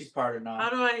 No, she's part of non. How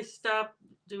do I stop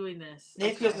doing this?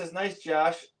 Nancy says, nice,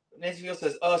 Josh. Nancy Gill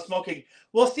says, smoking.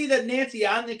 Well, see that, Nancy,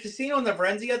 on the casino in the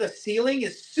Varenzia, the ceiling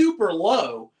is super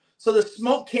low, so the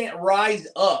smoke can't rise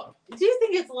up. Do you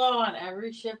think it's low on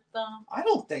every ship, though? I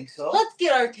don't think so. Let's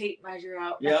get our tape measure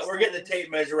out. Yeah, we're getting the tape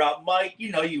measure out. Mike,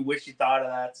 you wish you thought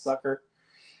of that, sucker.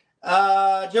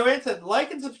 Joanne said,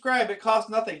 like and subscribe. It costs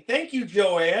nothing. Thank you,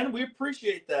 Joanne. We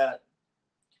appreciate that.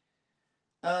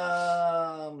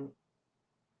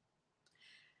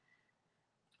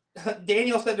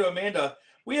 Daniel said to Amanda,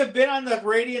 we have been on the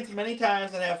Radiance many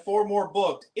times and have 4 more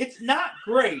booked. It's not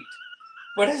great,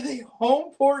 but as a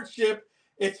home port ship,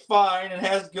 it's fine and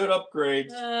has good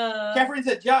upgrades. Catherine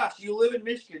said, Josh, you live in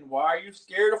Michigan. Why are you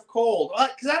scared of cold?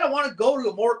 Because I don't want to go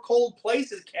to more cold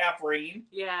places, Catherine.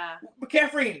 Yeah. But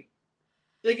Catherine,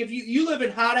 like if you live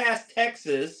in hot-ass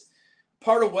Texas,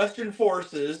 part of Western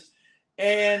Forces,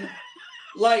 and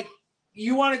like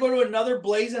you want to go to another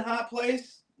blazing hot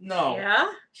place? No.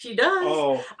 Yeah, she does.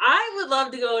 Oh. I would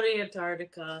love to go to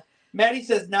Antarctica. Maddie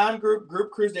says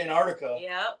group cruise to Antarctica.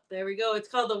 Yep, there we go. It's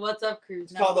called the What's Up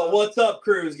Cruise. It's called the What's Up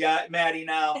Cruise, Maddie,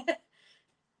 now.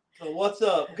 So what's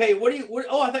up? Okay,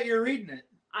 oh, I thought you were reading it.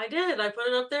 I did. I put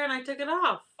it up there and I took it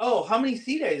off. Oh, how many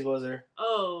sea days was there?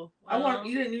 Oh.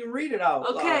 You didn't even read it out.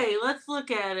 Okay, let's look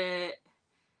at it.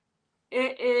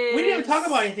 It is. We didn't even talk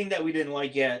about anything that we didn't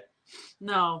like yet.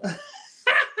 No.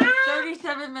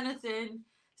 37 minutes in.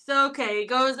 So, okay, it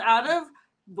goes out of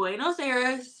Buenos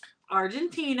Aires,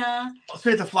 Argentina. So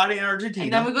we have to fly to Argentina.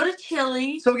 And then we go to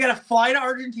Chile. So we got to fly to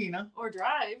Argentina. Or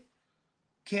drive.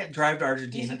 Can't drive to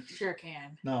Argentina. You sure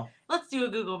can. No. Let's do a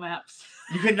Google Maps.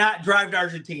 You cannot drive to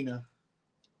Argentina.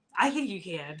 I think you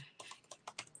can.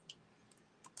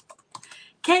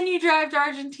 Can you drive to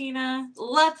Argentina?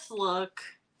 Let's look.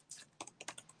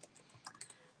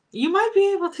 You might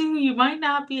be able to. You might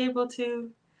not be able to.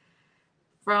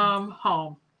 From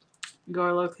home.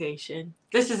 Your location.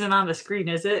 This isn't on the screen,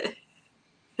 is it?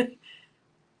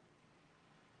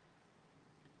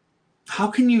 How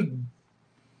can you?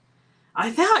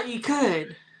 I thought you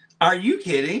could. Are you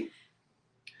kidding?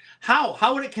 How?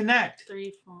 How would it connect?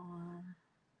 3, 4.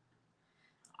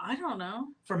 I don't know.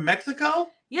 From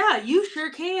Mexico? Yeah, you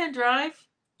sure can drive.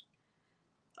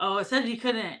 Oh, it said you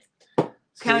couldn't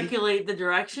calculate the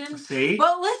direction. See?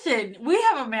 But listen, we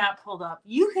have a map pulled up.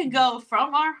 You can go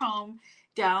from our home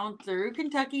down through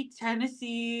Kentucky,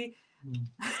 Tennessee,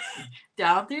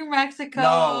 down through Mexico.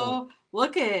 No.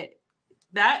 Look at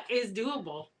that is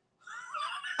doable.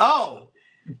 Oh,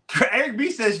 Eric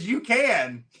B says you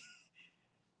can.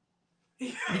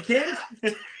 You can?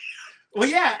 Well,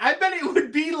 yeah, I bet it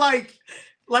would be like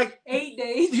 8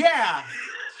 days. Yeah.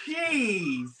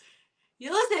 Jeez.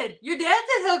 You listen, your dad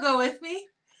said he'll go with me.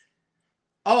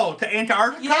 Oh, to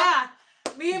Antarctica? Yeah.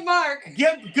 Me and Mark.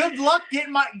 Good luck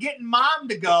getting mom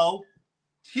to go.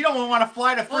 She don't want to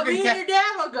fly to Well, me and your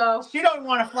dad will go. She don't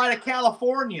want to fly to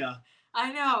California.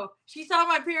 I know. She saw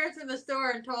my parents in the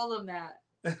store and told them that.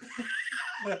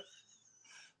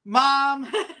 Mom.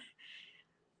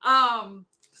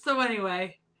 So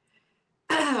anyway.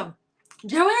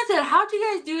 Joanna said, how'd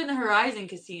you guys do in the Horizon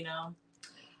Casino?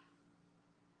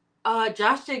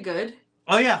 Josh did good.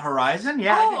 Oh yeah, Horizon?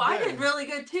 Yeah. Oh, I did really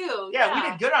good too. Yeah, we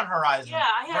did good on Horizon. Yeah,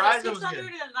 I had Horizon a $600 and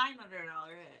a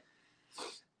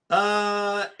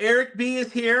 $900 hit. Eric B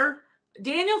is here.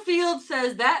 Daniel Field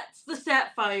says that's the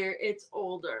Sapphire. It's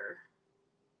older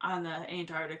on the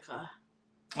Antarctica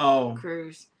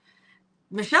cruise.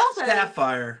 Michelle says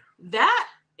Sapphire. that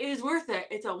is worth it.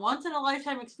 It's a once in a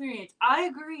lifetime experience. I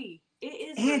agree.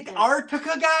 It is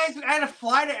Antarctica, guys. We had to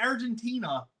fly to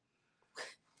Argentina.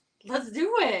 Let's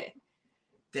do it.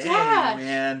 Dang, Gosh.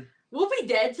 man. We'll be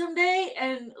dead someday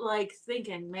and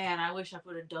thinking, man, I wish I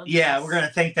would have done this. Yeah, we're gonna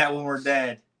think that when we're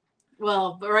dead.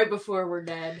 Well, but right before we're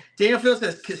dead. Daniel Phil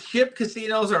says ship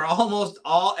casinos are almost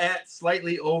all at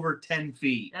slightly over 10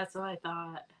 feet. That's what I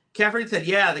thought. Catherine said,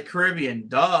 yeah, the Caribbean.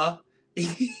 Duh.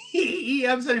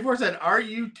 EM74 said, are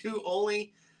you two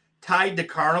only tied to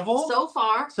Carnival? So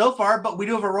far. So far, but we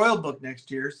do have a Royal book next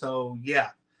year, so yeah.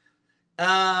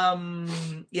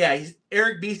 Yeah,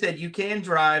 Eric B said, you can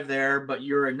drive there, but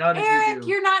you're a nut if you do. Eric,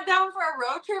 you're not down for a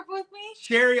road trip with me?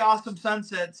 Sherry Awesome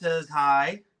Sunset says,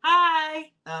 hi.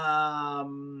 Hi.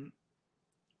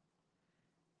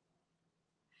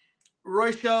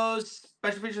 Roy shows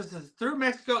special features says through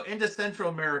Mexico into Central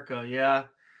America. Yeah.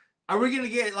 Are we gonna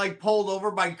get like pulled over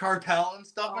by cartel and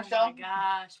stuff, Michelle? Oh my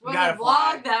gosh. What gotta a vlog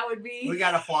fly. that would be. We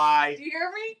gotta fly. Do you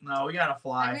hear me? No, we gotta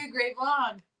fly. That'd be a great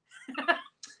vlog.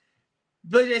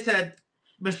 Billy J said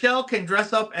Michelle can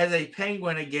dress up as a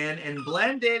penguin again and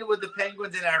blend in with the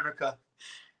penguins in Antarctica.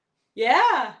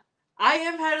 Yeah. I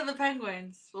am head of the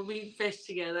penguins. We'll be fish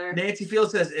together. Nancy Field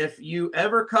says if you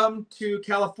ever come to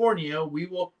California, we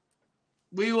will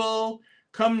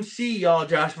come see y'all,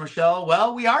 Josh Michelle.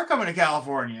 Well, we are coming to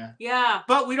California. Yeah.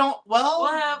 But we don't, we'll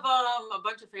have a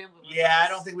bunch of family with yeah, us. I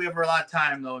don't think we have a lot of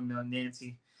time though,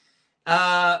 Nancy.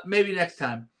 Maybe next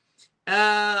time.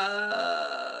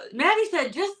 Maddie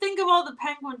said, just think of all the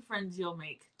penguin friends you'll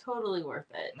make. Totally worth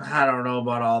it. I don't know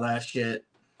about all that shit.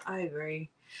 I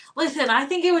agree. Listen, I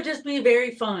think it would just be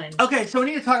very fun. Okay, so we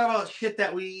need to talk about shit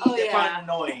that we find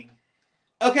annoying.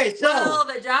 Okay, so. Well,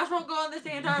 that Josh won't go on this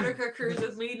Antarctica cruise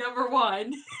with me, number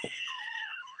one.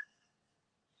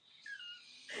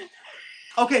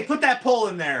 Okay, put that poll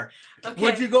in there. Okay.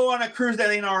 Would you go on a cruise to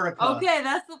Antarctica? Okay,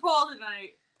 that's the poll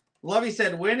tonight. Lovey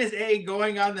said, when is A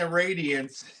going on the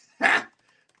Radiance?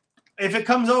 If it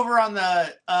comes over on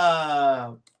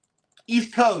the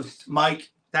East Coast,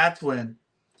 Mike, that's when.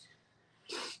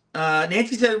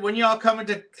 Nancy said, when y'all coming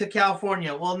to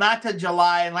California? Well, not to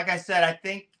July. And like I said, I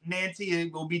think Nancy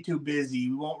will be too busy.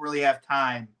 We won't really have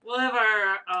time. We'll have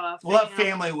our we'll have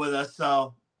family with us.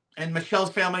 So, and Michelle's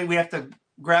family, we have to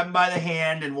grab them by the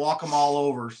hand and walk them all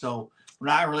over. So we're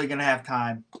not really going to have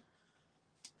time.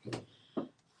 Is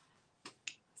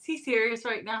he serious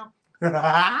right now?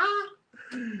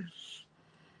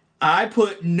 I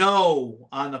put no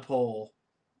on the poll.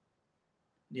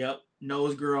 Yep,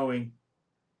 nose growing.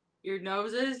 Your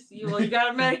noses? You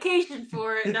got a medication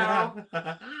for it now.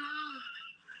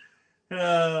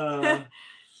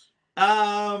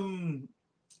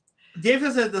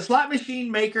 David says the slot machine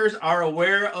makers are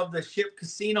aware of the ship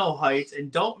casino heights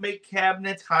and don't make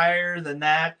cabinets higher than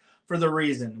that for the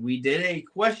reason. We did a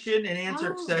question and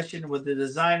answer session with the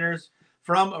designers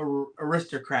from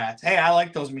Aristocrats. Hey, I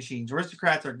like those machines.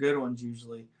 Aristocrats are good ones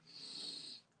usually.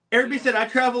 Eric B said, I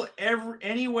travel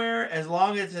anywhere as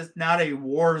long as it's not a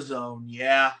war zone.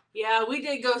 Yeah. Yeah, we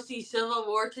did go see Civil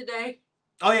War today.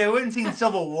 Oh yeah, we went and seen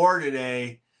Civil War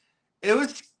today. It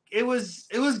was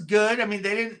good. I mean,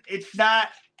 it's not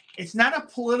a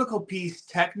political piece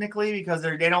technically because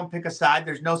they don't pick a side.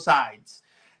 There's no sides.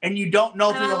 And you don't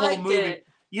know through the whole movie.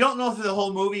 You don't know through the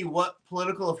whole movie what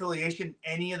political affiliation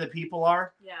any of the people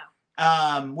are.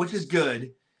 Yeah. Which is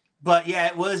good. But yeah,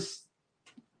 it was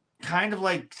kind of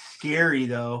like scary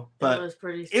though. But it was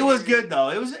pretty scary. It was good though.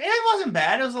 It wasn't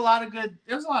bad. It was a lot of good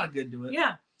to it.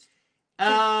 Yeah.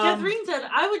 Catherine said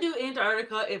I would do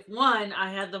Antarctica if 1,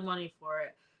 I had the money for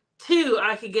it. 2,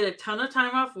 I could get a ton of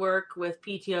time off work with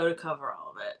PTO to cover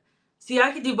all of it. See,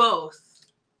 I could do both.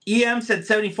 EM said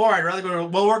 74. I'd rather go to.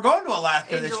 Well, we're going to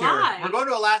Alaska this year. We're going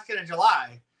to Alaska in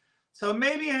July, so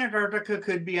maybe Antarctica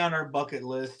could be on our bucket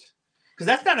list because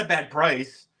that's not a bad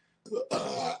price.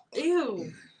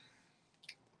 Ew.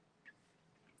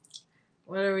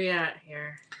 What are we at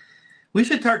here? We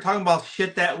should start talking about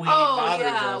shit that bothers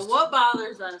us. What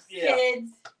bothers us? Yeah.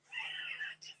 Kids.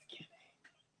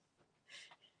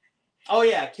 Oh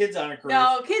yeah, kids on a cruise.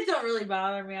 No, kids don't really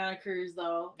bother me on a cruise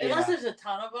though, unless there's a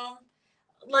ton of them.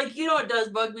 Like, you know what does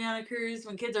bug me on a cruise?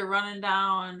 When kids are running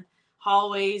down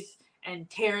hallways and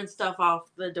tearing stuff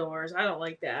off the doors. I don't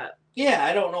like that. Yeah,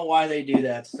 I don't know why they do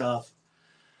that stuff.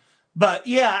 But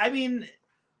yeah, I mean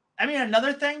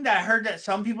another thing that I heard that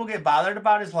some people get bothered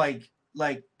about is like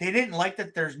they didn't like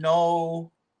that there's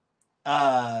no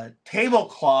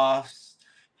tablecloths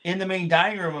in the main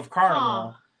dining room of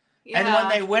Carnival. Yeah. And when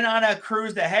they went on a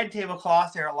cruise that had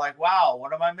tablecloths, they were like, wow,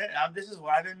 what am I missing? This is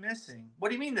what I've been missing. What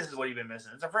do you mean this is what you've been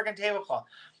missing? It's a freaking tablecloth.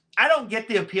 I don't get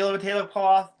the appeal of a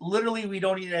tablecloth. Literally, we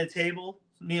don't eat at a table.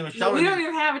 Me and Michelle. No, we don't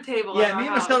even have a table. Yeah, me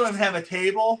and Michelle don't have a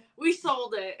table. We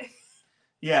sold it.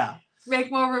 Yeah.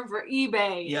 Make more room for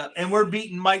eBay. Yeah, and we're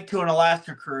beating Mike to an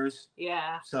Alaska cruise.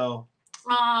 Yeah. So.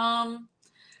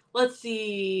 Let's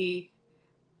see.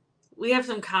 We have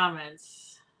some comments.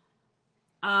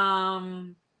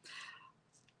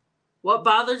 What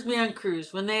bothers me on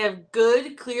cruise when they have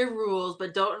good, clear rules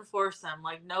but don't enforce them,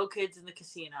 like no kids in the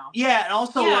casino. Yeah, and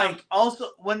also Yeah.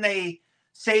 also when they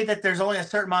say that there's only a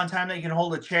certain amount of time that you can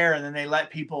hold a chair, and then they let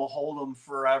people hold them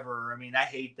forever. I mean, I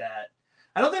hate that.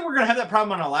 I don't think we're gonna have that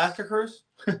problem on Alaska cruise,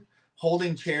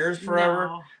 holding chairs forever.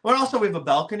 No. But also we have a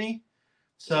balcony,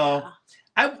 so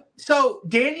Yeah. So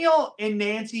Daniel and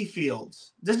Nancy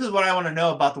Fields. This is what I want to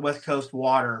know about the West Coast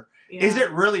water. Yeah. Is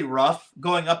it really rough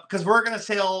going up? Because we're going to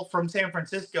sail from San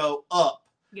Francisco up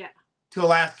to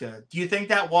Alaska. Do you think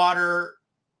that water,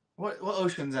 what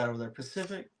ocean's that over there?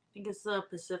 Pacific? I think it's the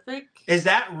Pacific. Is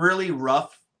that really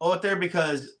rough out there?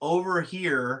 Because over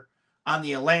here on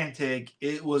the Atlantic,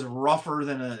 it was rougher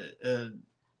than a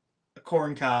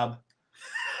corn cob.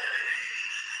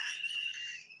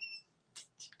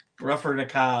 Rougher than a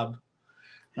cob.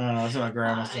 I don't know. That's what my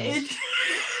grandma says.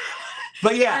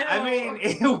 But yeah, I mean,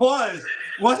 it was.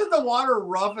 Wasn't the water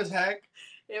rough as heck?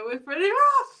 It was pretty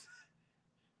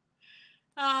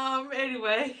rough.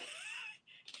 Anyway.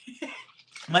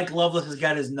 Mike Loveless has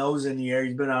got his nose in the air.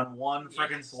 He's been on one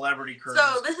freaking celebrity cruise.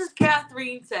 So this is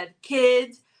Catherine said,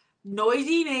 kids,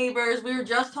 noisy neighbors. We were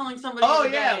just telling somebody. Oh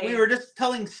yeah, we were just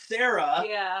telling Sarah.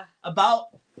 Yeah.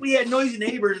 About we had noisy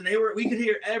neighbors, and we could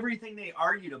hear everything they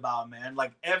argued about, man.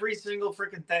 Like every single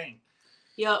freaking thing.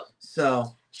 Yep.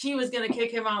 So she was gonna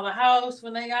kick him out of the house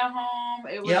when they got home.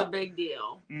 It was a big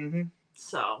deal. Mm-hmm.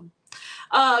 So,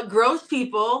 gross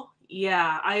people.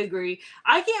 Yeah, I agree.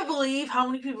 I can't believe how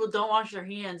many people don't wash their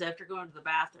hands after going to the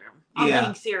bathroom. I'm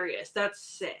being serious. That's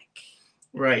sick.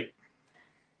 Right.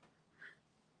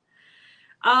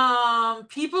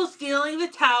 People stealing the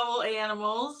towel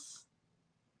animals.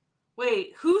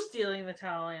 Wait, who's stealing the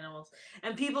towel animals?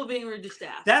 And people being rude to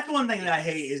staff. That's one thing that I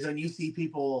hate is when you see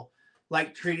people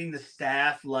like treating the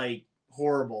staff like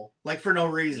horrible, like for no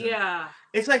reason. Yeah.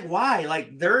 It's like, why?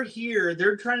 Like they're here,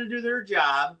 they're trying to do their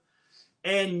job,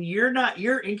 and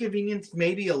you're inconvenienced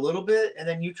maybe a little bit, and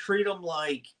then you treat them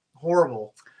like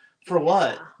horrible. For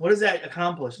what? What does that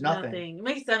accomplish? Nothing. It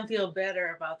makes them feel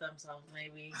better about themselves,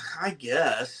 maybe. I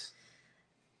guess.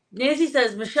 Nancy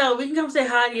says, Michelle, we can come say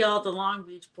hi to y'all at the Long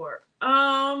Beach port.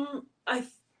 We'll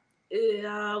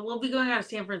be going out of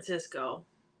San Francisco.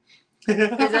 Is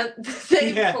that the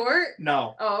same port?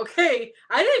 No. Oh, okay.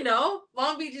 I didn't know.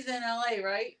 Long Beach is in LA,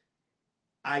 right?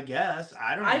 I guess.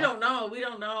 I don't know. I don't know. We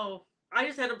don't know. I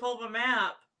just had to pull up a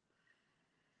map.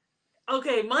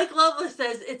 Okay, Mike Loveless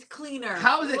says it's cleaner.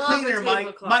 How is it cleaner,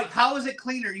 Mike? Mike, how is it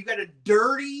cleaner? You got a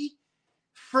dirty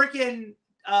freaking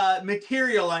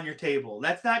material on your table.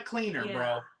 That's not cleaner,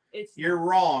 bro. You're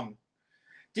wrong.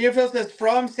 Dear Phil says,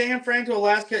 from San Fran to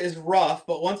Alaska is rough,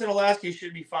 but once in Alaska, you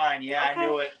should be fine. Yeah,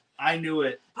 okay. I knew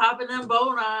it. Popping them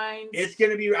bovines. It's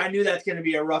gonna be. I knew that's gonna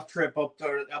be a rough trip up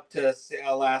to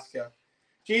Alaska.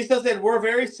 Jesus said, we're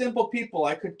very simple people.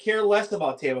 I could care less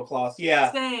about tablecloths.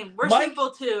 Yeah. Same. We're simple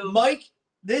too. Mike,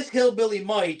 this hillbilly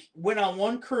Mike went on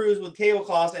one cruise with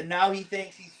tablecloths, and now he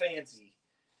thinks he's fancy.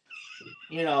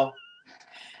 You know.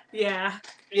 Yeah.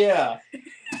 Yeah.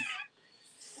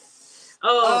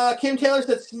 Kim Taylor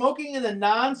said, smoking in the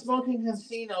non-smoking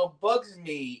casino bugs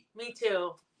me. Me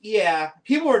too. Yeah.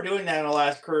 People were doing that on the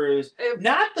last cruise.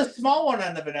 Not the small one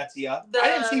on the Venezia. I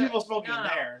didn't see people smoking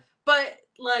there. But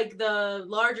like the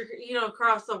larger,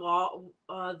 across the wall,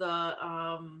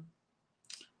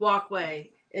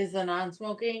 walkway is the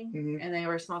non-smoking, and they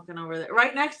were smoking over there,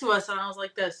 right next to us, and I was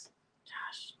like this,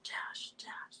 Josh.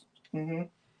 Mm-hmm.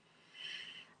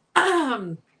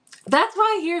 That's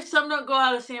why I hear some don't go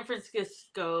out of San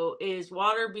Francisco is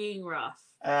water being rough.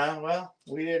 Well,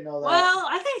 we didn't know that. Well,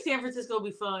 I think San Francisco will be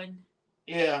fun.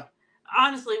 Yeah.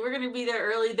 Honestly, we're going to be there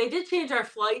early. They did change our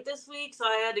flight this week, so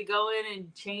I had to go in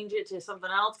and change it to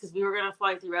something else because we were going to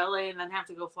fly through LA and then have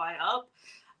to go fly up.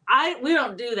 We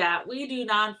don't do that. We do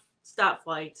non-stop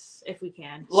flights if we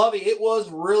can. Lovey, it was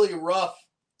really rough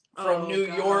from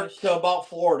New York to about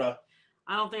Florida.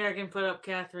 I don't think I can put up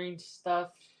Catherine's stuff.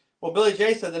 Well, Billy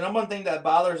J said the number one thing that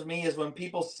bothers me is when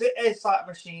people sit at slot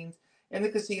machines in the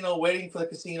casino waiting for the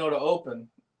casino to open.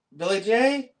 Billy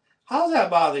J, how does that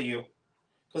bother you?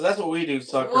 Because that's what we do,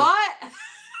 sucker. What?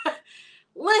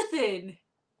 Listen,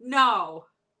 no.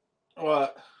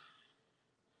 What?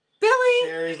 Billy.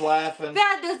 Sherry's laughing.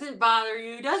 That doesn't bother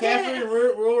you, does Catherine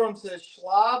Ruram says,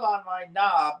 schlob on my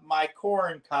knob, my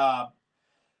corn cob.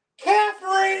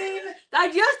 Catherine! I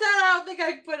just said I don't think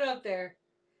I can put it up there.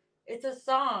 It's a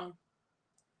song.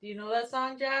 Do you know that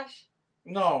song, Josh?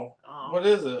 No. Oh. What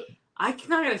is it? I'm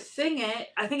not going to sing it.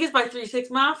 I think it's by 3 6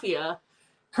 Mafia.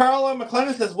 Carla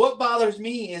McLennan says, what bothers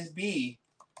me is B.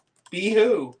 B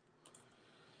who?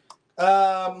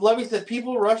 Levy said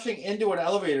people rushing into an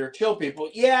elevator, chill people.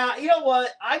 Yeah, you know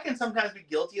what? I can sometimes be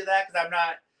guilty of that because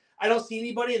I don't see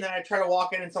anybody, and then I try to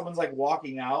walk in and someone's like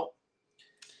walking out.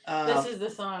 This is the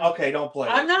song. Okay, don't play.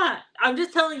 I'm not. I'm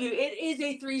just telling you, it is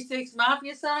a 3-6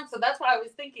 Mafia song, so that's why I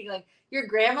was thinking, like, your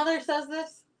grandmother says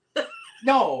this?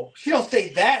 No, she don't say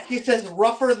that. She says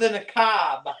rougher than a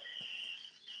cob.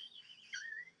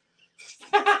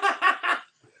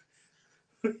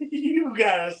 You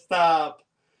gotta stop.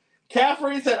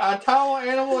 Catherine said, on Towel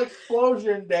Animal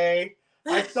Explosion Day,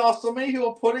 I saw so many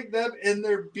people putting them in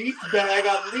their beach bag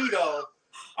on Lido.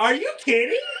 Are you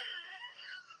kidding?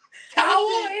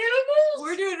 Towel animals?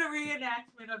 We're doing a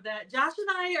reenactment of that. Josh and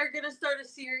I are going to start a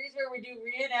series where we do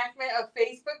reenactment of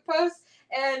Facebook posts,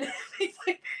 and it's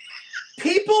like...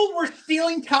 People were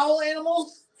stealing towel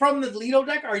animals from the Lido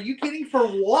deck? Are you kidding? For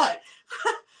what?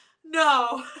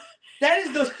 No. That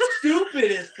is the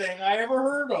stupidest thing I ever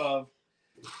heard of.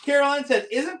 Caroline said,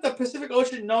 isn't the Pacific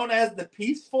Ocean known as the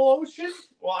Peaceful Ocean?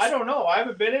 Well, I don't know. I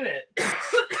haven't been in it.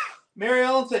 Mary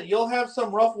Ellen said, you'll have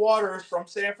some rough waters from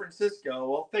San Francisco.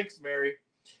 Well, thanks, Mary.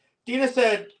 Dina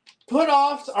said,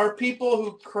 put-offs are people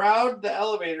who crowd the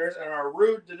elevators and are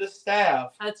rude to the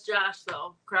staff. That's Josh,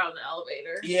 though, crowding the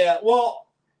elevator. Yeah, well,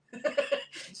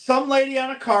 some lady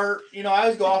on a cart, I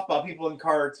always go off about people in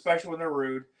carts, especially when they're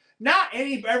rude. Not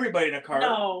everybody in a cart.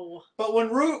 No. But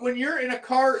when you're in a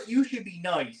cart, you should be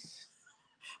nice.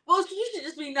 Well, you should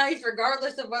just be nice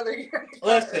regardless of whether you're in a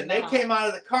cart. Listen, they came out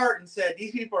of the cart and said,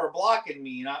 these people are blocking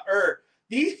me.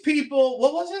 These people,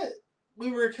 what was it? We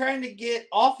were trying to get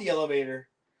off the elevator.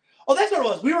 Oh, that's what it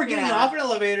was. We were getting off an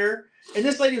elevator, and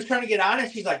this lady was trying to get on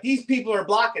it. She's like, these people are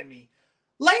blocking me.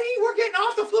 Lady, we're getting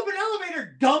off the flipping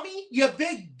elevator, dummy. You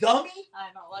big dummy.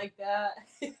 I don't like that.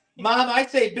 Mom, I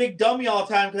say big dummy all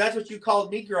the time because that's what you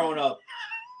called me growing up.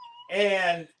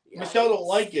 And Michelle don't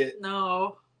like it.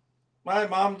 No. My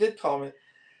mom did call me.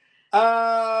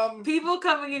 People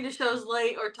coming into shows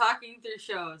late or talking through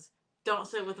shows. Don't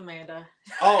sit with Amanda.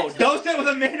 Oh, don't sit with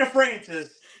Amanda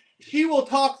Francis. She will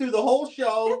talk through the whole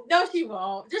show. No, she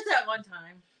won't. Just that one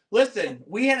time. Listen,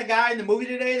 we had a guy in the movie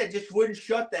today that just wouldn't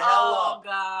shut the hell up. Oh,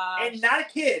 gosh. And not a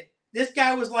kid. This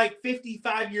guy was like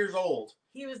 55 years old.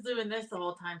 He was doing this the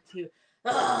whole time, too.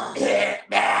 Like,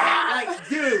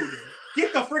 dude,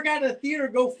 get the frick out of the theater.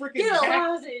 Go frickin' get a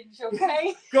lozenge,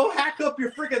 okay? Go hack up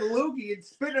your frickin' loogie and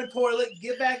spit in the toilet and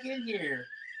get back in here.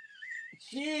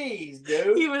 Jeez,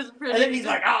 dude. He was pretty. And then he's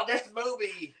like, oh, this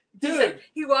movie. Dude.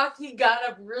 He got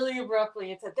up really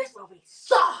abruptly and said, this movie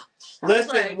sucks.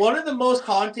 Listen, one of the most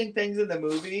haunting things in the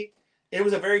movie, it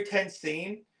was a very tense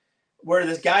scene where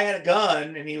this guy had a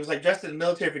gun and he was like dressed in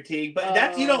military fatigue. But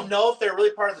that's, you don't know if they're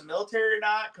really part of the military or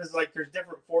not because like there's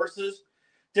different forces,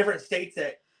 different states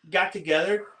that got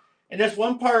together. And there's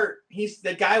one part,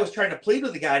 the guy was trying to plead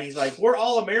with the guy and he's like, we're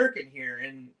all American here.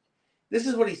 And this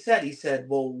is what he said. He said,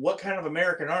 well, what kind of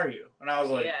American are you? And I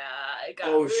was like, yeah, it got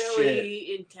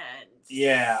really intense.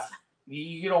 Yeah.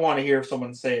 You don't want to hear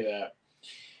someone say that.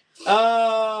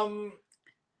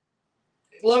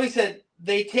 Lovey said,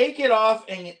 they take it off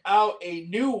and out a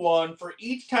new one for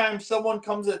each time someone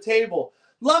comes to the table.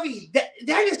 Lovey,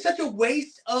 that is such a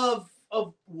waste of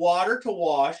water to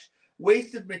wash,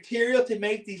 waste of material to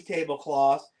make these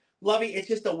tablecloths. Lovey, it's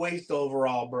just a waste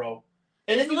overall, bro.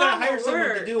 And then you gotta hire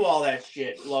someone to do all that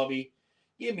shit, Lovey.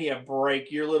 Give me a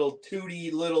break, your little tooty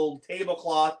little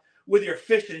tablecloth with your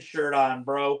fishing shirt on,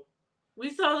 bro.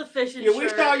 We saw the fishing shirt. Yeah, we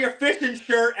saw your fishing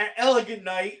shirt at Elegant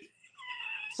Night.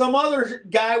 Some other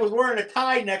guy was wearing a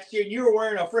tie next to you, and you were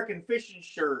wearing a freaking fishing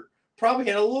shirt. Probably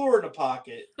had a lure in the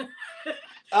pocket.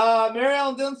 Mary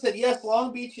Ellen Dillon said, yes,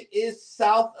 Long Beach is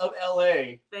south of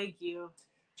L.A. Thank you.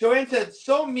 Joanne said,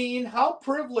 so mean. How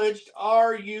privileged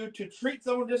are you to treat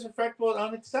someone disrespectful and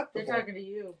unacceptable? They're talking to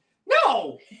you.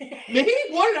 No! Me?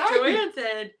 What did I do? Joanne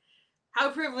said, how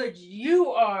privileged you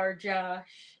are, Josh.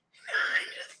 I'm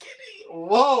just kidding.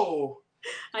 Whoa.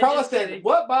 Carla said,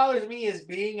 what bothers me is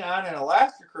being on an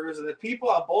Alaska cruise and the people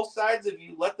on both sides of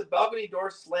you let the balcony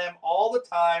doors slam all the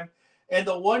time and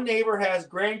the one neighbor has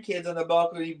grandkids on the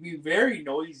balcony be very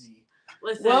noisy.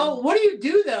 Listen. Well, what do you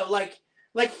do though? Like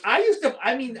I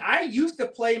used to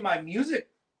play my music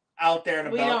out there in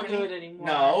the balcony. We don't do it anymore.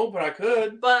 No, but I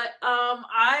could. But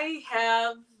I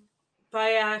have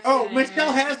by accident. Oh,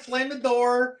 Michelle has slammed the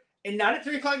door and not at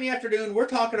 3 o'clock in the afternoon. We're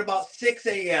talking about 6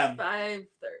 a.m. 5:30.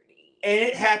 And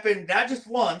it happened not just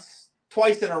once,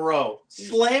 twice in a row.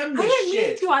 Slam the shit. I didn't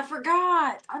mean to. I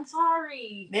forgot. I'm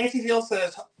sorry. Nancy Hill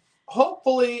says,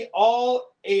 hopefully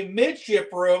all a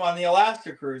midship room on the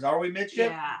Alaska cruise. Are we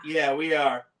midship? Yeah. Yeah, we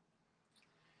are.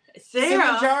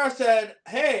 Sarah. Jara said,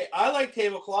 "Hey, I like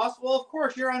tablecloths." Well, of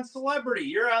course, you're on Celebrity.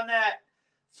 You're on that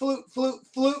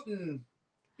fluting,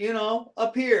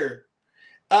 up here.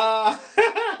 We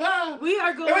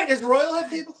are going. Wait, does Royal have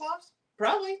tablecloths?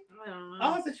 Probably. I don't know.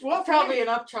 I'll have to, well, probably an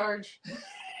upcharge.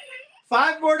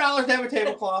 $5 more to have a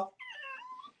tablecloth.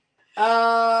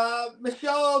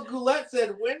 Michelle Goulet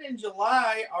said, "When in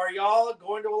July are y'all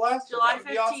going to Alaska?" July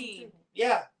 15th. Awesome.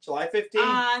 Yeah, July 15th.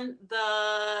 On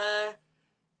the.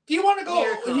 Do you want to go?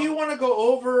 Miracle. Do you want to go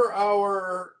over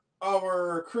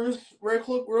our cruise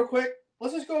real quick?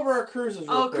 Let's just go over our cruises.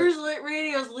 Real quick. Cruise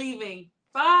Radio's leaving.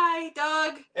 Bye,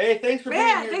 Doug. Hey, thanks for being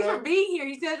here. Thanks Doug. for being here.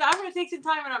 He said, "I'm going to take some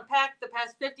time and unpack the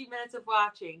past 50 minutes of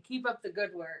watching. Keep up the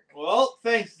good work." Well,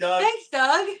 thanks, Doug. Thanks,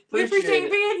 Doug. We appreciate you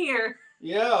being here.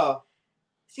 Yeah.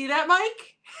 See that,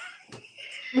 Mike?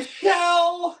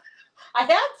 Michelle. I have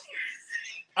to.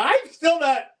 I'm still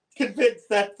not convinced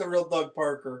that's the real Doug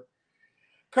Parker.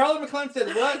 Carla McClellan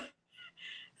said, "What?"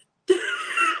 Wait,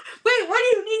 what do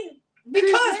you need?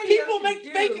 Because people make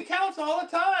fake accounts all the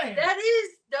time. That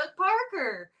is Doug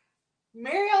Parker.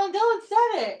 Mary Ellen Dillon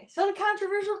said it. So the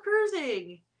controversial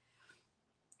cruising.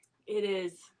 It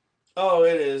is. Oh,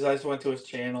 it is. I just went to his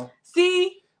channel.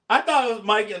 See? I thought it was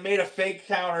Mike that made a fake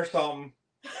account or something.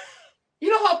 You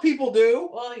know how people do?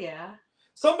 Well, yeah.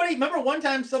 Remember one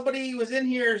time somebody was in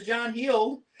here as John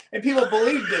Heald, and people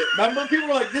believed it. Remember? People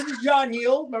were like, "This is John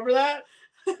Heald." Remember that?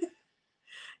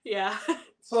 Yeah.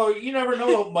 So you never know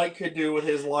what Mike could do with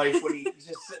his life when he's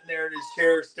just sitting there in his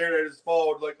chair staring at his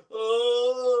phone like,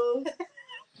 oh.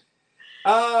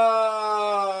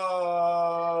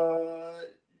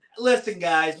 Listen,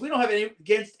 guys, we don't have any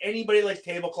against anybody likes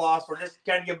tablecloths. We're just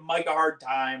kind of giving Mike a hard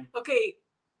time. Okay.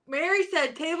 Mary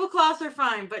said tablecloths are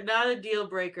fine, but not a deal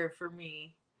breaker for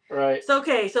me. Right. So,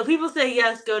 okay. So people say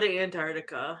yes, go to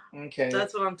Antarctica. Okay.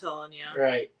 That's what I'm telling you.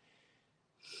 Right.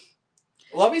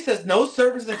 Lovey says, "No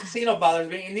service in the casino bothers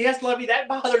me." And yes, Lovey, that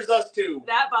bothers us too.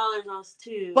 That bothers us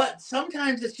too. But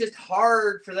sometimes it's just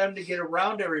hard for them to get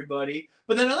around everybody.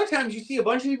 But then other times you see a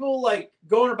bunch of people like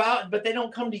going about, but they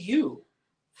don't come to you.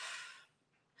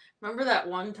 Remember that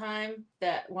one time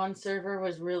that one server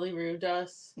was really rude to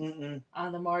us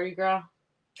on the Mardi Gras?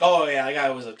 Oh, yeah, that guy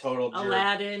was a total jerk.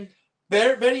 Aladdin.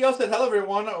 Betty said, "Hello,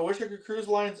 everyone. I wish Cruise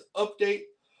Lines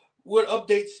would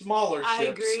update smaller ships." I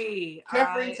agree.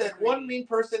 Catherine said, "One mean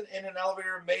person in an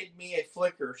elevator made me a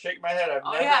flicker." Shake my head.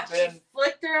 She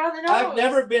flicked her on the nose. I've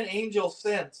never been Angel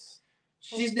since.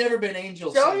 She's never been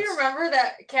Angel since. Don't you remember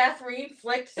that Catherine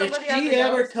flicked somebody on the nose? If she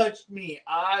ever touched me,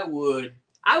 I would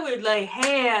lay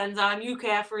hands on you,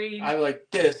 Catherine. I would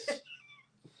like this.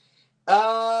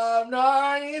 No,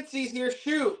 Nancy's here.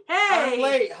 Shoot. Hey. I'm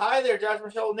late. Hi there, Josh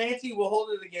Michelle. Nancy will hold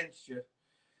it against you.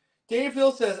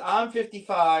 Danfield says, "I'm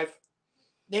 55.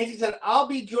 Nancy said, "I'll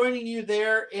be joining you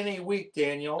there in a week,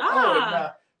 Daniel."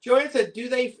 Ah. Joanne said, "Do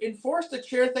they enforce the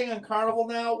chair thing on Carnival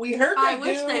now?" We heard they do. I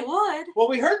wish they would. Well,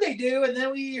 we heard they do, and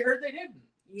then we heard they didn't.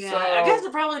 Yeah, so, I guess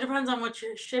it probably depends on what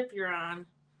ship you're on.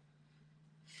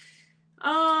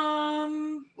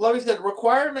 Lovey said,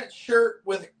 "Requirement shirt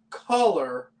with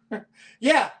color."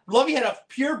 Yeah, Lovey had a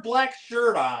pure black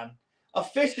shirt on. A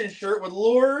fishing shirt with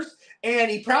lures, and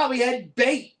he probably had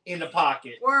bait in the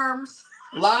pocket. Worms.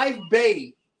 Live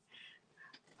bait.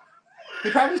 He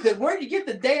probably said, "Where'd you get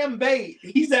the damn bait?"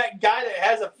 He's that guy that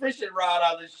has a fishing rod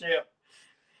on the ship.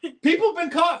 People have been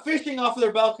caught fishing off of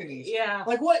their balconies. Yeah.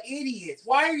 Like, what idiots?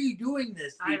 Why are you doing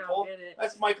this, people? I don't get it.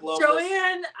 That's Mike Loveless.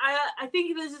 Joanne, I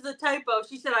think this is a typo.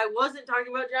 She said I wasn't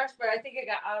talking about Josh, but I think it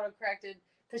got auto-corrected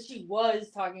because she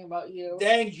was talking about you.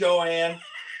 Dang, Joanne.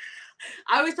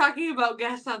 I was talking about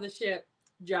guests on the ship,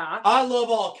 Josh. I love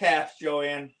all caps,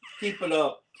 Joanne. Keep it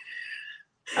up.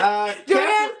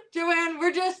 Joanne,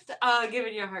 we're just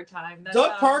giving you a hard time.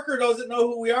 Doug Parker doesn't know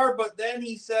who we are, but then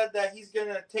he said that he's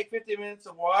gonna take 50 minutes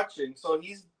of watching. So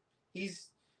he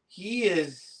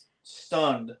is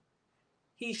stunned.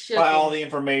 He should by all the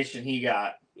information he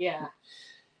got. Yeah.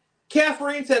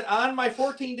 Catherine said, "On my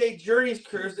 14-day journeys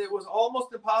cruise, it was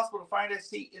almost impossible to find a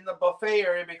seat in the buffet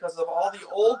area because of all the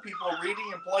old people reading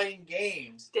and playing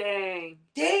games." Dang.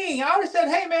 I would have said,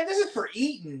 "Hey, man, this is for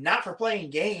eating, not for playing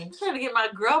games. I'm trying to get my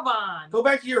grub on. Go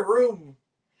back to your room,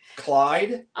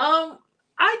 Clyde."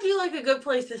 I do like a good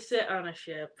place to sit on a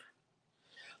ship.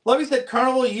 Lovey said,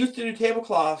 "Carnival used to do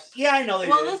tablecloths." Yeah, I know they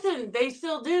do. Well, listen, they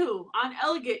still do on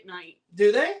Elegant Night.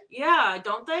 Do they? Yeah,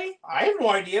 don't they? I have no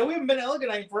idea. We haven't been to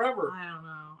Elegant Night forever. I don't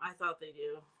know. I thought they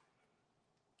do.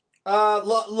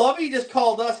 Lovey just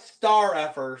called us star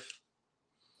effers.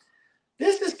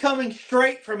 This is coming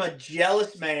straight from a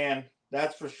jealous man.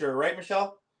 That's for sure. Right,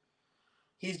 Michelle?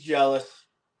 He's jealous.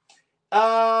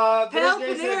 Pal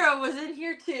Jason, Panera was in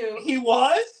here too. he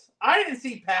was? I didn't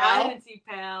see Pal. I didn't see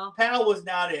Pal. Pal was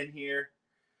not in here.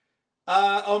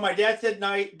 Oh, my dad said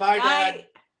night. Bye, Night. Dad.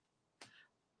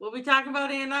 We'll be talking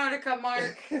about Antarctica,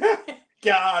 Mark.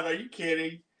 God, are you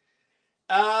kidding?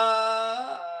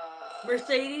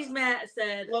 Mercedes Matt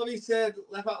said. Lovey said,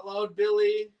 laugh out loud,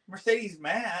 Billy. Mercedes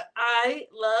Matt. I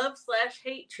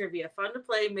love/hate trivia. Fun to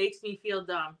play. Makes me feel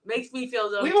dumb. Makes me feel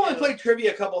dumb. We've only played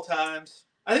trivia a couple times.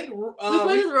 I think we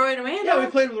played with Roy and Amanda. Yeah, we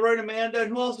played with Roy and Amanda. And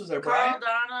who else was there? Carl,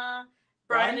 Donna,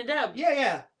 Brian, and Deb.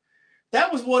 Yeah.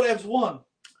 That was what Evs won.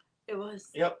 It was.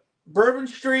 Yep. Bourbon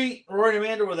Street, Roy and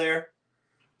Amanda were there.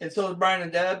 And so was Brian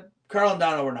and Deb. Carl and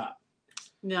Donna were not.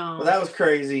 No. Well, that was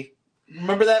crazy.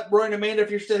 Remember that, Roy and Amanda,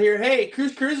 if you're still here? Hey,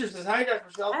 Cruise Cruiser says, hi, Josh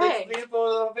Michelle. Thanks for the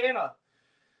info of Havana.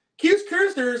 Cruise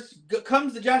Cruisers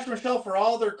comes to Josh Michelle for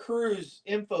all their cruise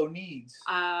info needs.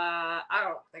 I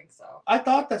don't think so. I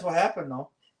thought that's what happened, though.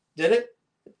 Did it?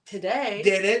 Today.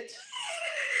 Did it?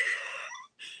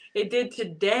 It did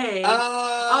today.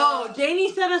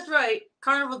 Janie said us right.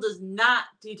 Carnival does not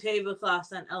do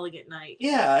tablecloths on Elegant Night.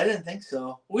 Yeah, I didn't think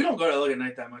so. We don't go to Elegant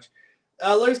Night that much.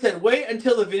 Like I said, wait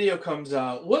until the video comes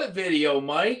out. What video,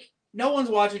 Mike? No one's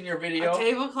watching your video. A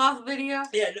tablecloth video?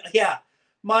 Yeah.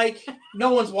 Mike,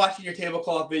 no one's watching your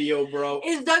tablecloth video, bro.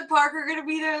 Is Doug Parker going to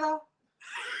be there, though?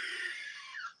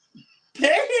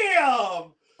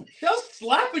 Damn! She's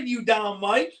slapping you down,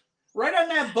 Mike. Right on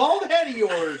that bald head of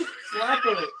yours.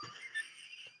 Slapping it.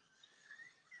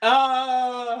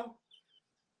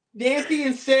 Nancy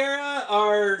and Sarah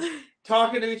are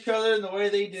talking to each other in the way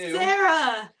they do.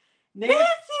 Sarah!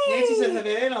 Nancy said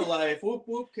Havana life. Whoop,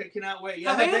 whoop. Cannot wait.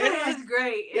 Yeah, Havana is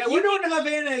great. Yeah, we're doing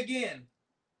Havana again.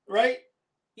 Right?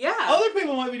 Yeah. Other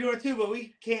people might be doing it too, but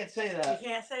we can't say that. You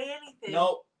can't say anything.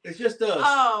 Nope. It's just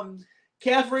us.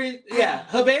 Catherine,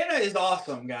 Havana is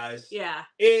awesome, guys. Yeah.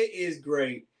 It is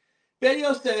great. Betty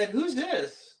O said, who's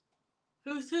this?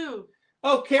 Who's who?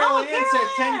 Oh, Carol Ann said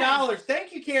 $10.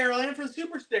 Thank you, Carol Ann, for the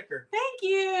super sticker. Thank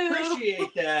you.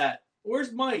 Appreciate that.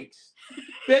 Where's Mike's?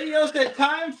 Betty O said,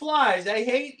 time flies. I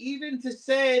hate even to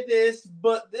say this,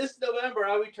 but this November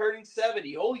I'll be turning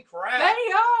 70. Holy crap. Betty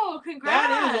O, congrats.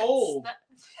 That is old.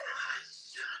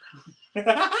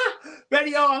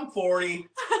 Betty O, I'm 40.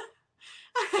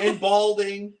 And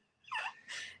balding.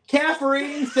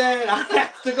 Catherine said, I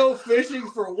have to go fishing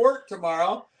for work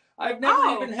tomorrow. I've never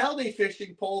even held a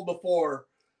fishing pole before.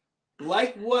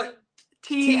 Like what?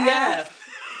 TF.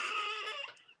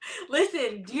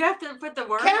 Listen, do you have to put the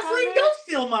worm Catherine, don't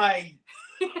steal my...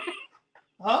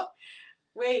 Huh?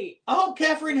 Wait. I hope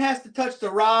Catherine has to touch the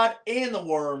rod and the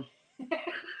worm.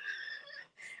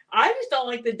 I just don't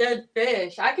like the dead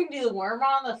fish. I can do the worm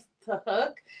on the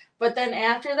hook, but then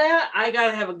after that, I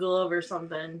gotta have a glove or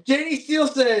something. Janie Steele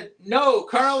said, no,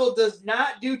 Carnival does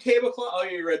not do tablecloth. Oh,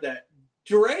 you read that.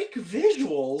 Drake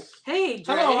Visuals. Hey,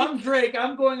 Drake. Hello, I'm Drake.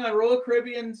 I'm going on Royal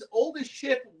Caribbean's oldest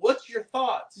ship. What's your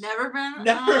thoughts? Never been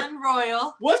on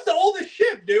Royal. What's the oldest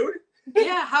ship, dude?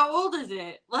 Yeah, how old is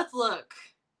it? Let's look.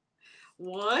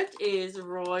 What is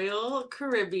Royal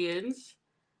Caribbean's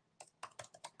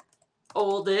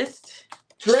oldest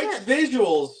Drake's ship?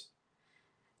 Visuals.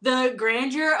 The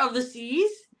Grandeur of the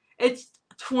Seas. It's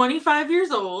 25 years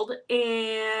old,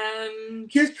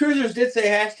 and Cruise Cruisers did say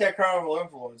hashtag Carnival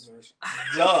influencers.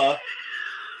 Duh.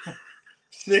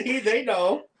 See, they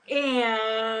know.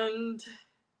 And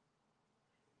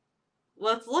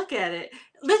let's look at it.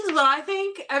 This is what I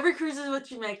think. Every cruise is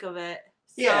what you make of it.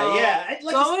 So yeah.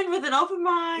 Like go in with an open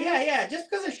mind. Yeah. Just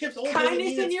because a ship's old,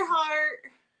 kindness in your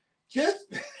heart. Just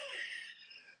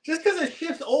because a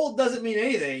ship's old doesn't mean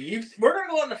anything. We're gonna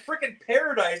go into freaking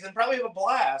paradise and probably have a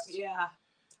blast. Yeah.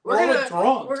 We're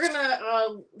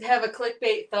gonna have a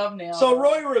clickbait thumbnail. So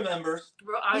Roy remembers.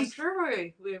 I'm sure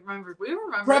Roy remembers. We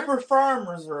remember. Prepper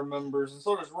Farmers remembers, and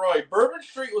so does Roy. Bourbon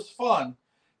Street was fun.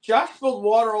 Josh spilled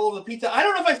water all over the pizza. I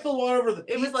don't know if I spilled water over the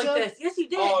pizza. It was like this. Yes, you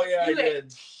did. Oh yeah, I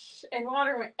did. And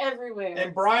water went everywhere.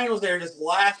 And Brian was there just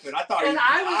laughing. I thought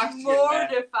I was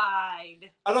mortified.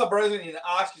 I thought Brian was going to need an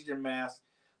oxygen mask.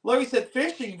 Lovey said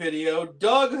fishing video.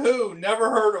 Doug who?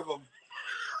 Never heard of him.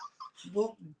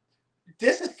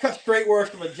 This is cut straight words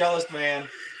from a jealous man.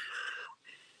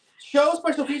 Show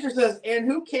special feature says, and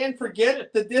who can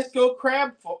forget the disco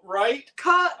crab, right?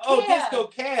 Disco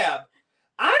cab.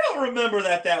 I don't remember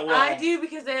that well. I do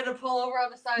because they had to pull over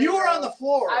on the side. You were on the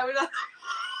floor. I was on.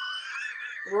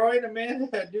 Roy and Amanda,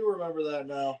 I do remember that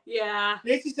now. Yeah.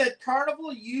 Nancy said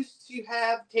Carnival used to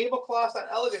have tablecloths on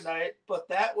Elegant Night, but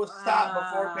that was stopped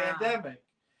before pandemic.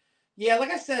 Yeah,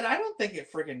 like I said, I don't think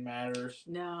it freaking matters.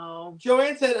 No.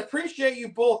 Joanne said, appreciate you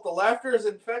both. The laughter is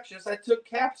infectious. I took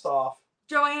caps off.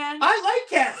 Joanne. I like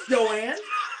cats, Joanne.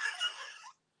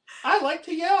 I like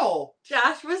to yell.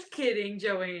 Josh was kidding,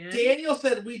 Joanne. Daniel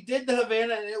said we did the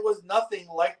Havana and it was nothing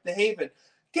like the Haven.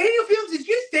 Daniel Fields, did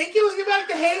you think it was going to be like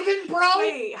the Haven, bro?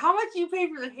 Wait, how much do you pay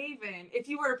for the Haven? If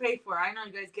you were to pay for it, I know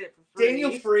you guys get it for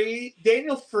free.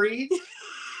 Daniel Freed.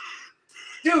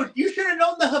 Dude, you should have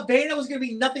known the Havana was going to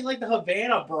be nothing like the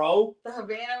Havana, bro. The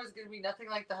Havana was going to be nothing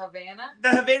like the Havana? The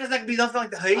Havana's not going to be nothing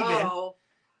like the Haven. Oh.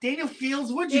 Daniel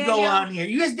Fields, what'd you go on here?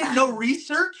 You guys did no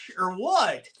research or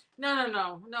what? No.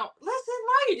 Listen,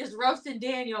 why are you just roasting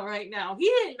Daniel right now? He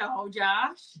didn't know,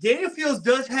 Josh. Daniel Fields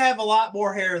does have a lot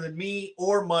more hair than me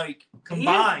or Mike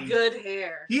combined. He has good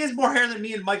hair. He has more hair than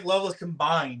me and Mike Lovelace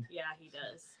combined. Yeah, he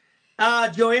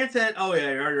does. Joanne said, oh yeah,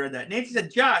 I already read that. Nancy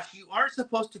said, Josh, you aren't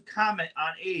supposed to comment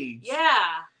on age.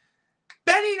 Yeah.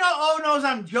 Betty knows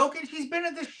I'm joking. She's been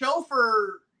at this show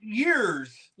for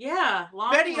years. Yeah.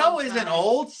 Betty O isn't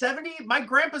old. 70. My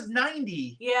grandpa's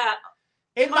 90. Yeah.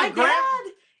 And my dad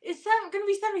is going to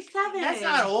be 77. That's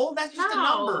not old. That's just a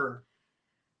number.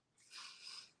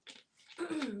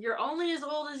 You're only as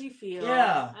old as you feel.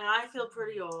 Yeah. And I feel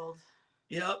pretty old.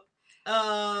 Yep.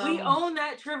 We own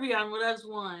that trivia on Whatevs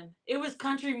Won. It was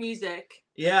country music.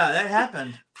 Yeah, that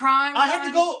happened. Prime. I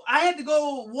had to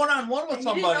go one-on-one with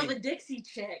somebody. You didn't know the Dixie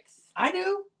Chicks. I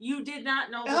knew. You did not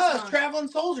know the song. song. Traveling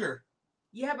Soldier.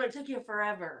 Yeah, but it took you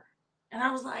forever. And I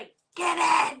was like, get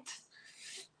it!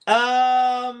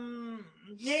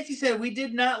 Nancy said we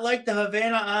did not like the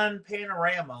Havana on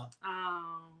Panorama.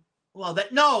 Oh. Well,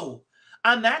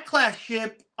 on that class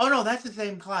ship. Oh no, that's the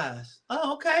same class.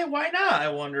 Oh, okay. Why not? I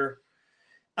wonder.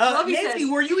 Nancy,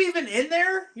 were you even in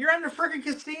there? You're on the freaking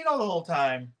casino the whole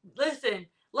time. Listen,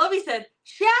 Lovey said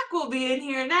Shaq will be in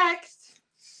here next.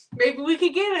 Maybe we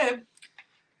could get him.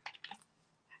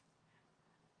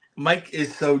 Mike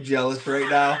is so jealous right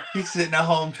now. He's sitting at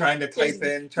home trying to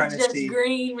trying to see. Just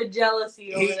green with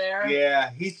jealousy over there.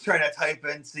 Yeah, he's trying to type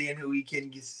in, seeing who he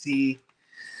can see.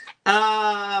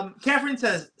 Catherine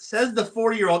says the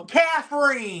 40-year-old.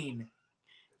 Catherine!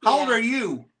 How old are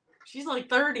you? She's like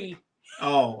 30.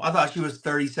 Oh, I thought she was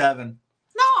 37.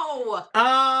 No!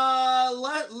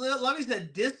 Let me say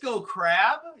Disco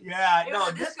Crab.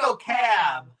 Yeah, Disco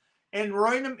Cab. And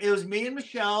it was me and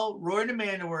Michelle, Roy and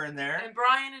Amanda were in there. And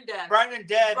Brian and Deb. Brian and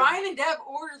Deb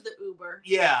ordered the Uber.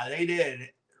 Yeah, they did.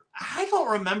 I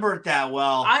don't remember it that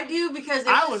well. I do because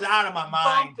I was out of my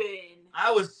mind. Bumping.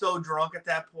 I was so drunk at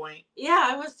that point. Yeah,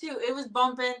 I was too. It was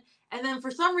bumping. And then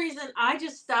for some reason, I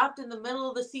just stopped in the middle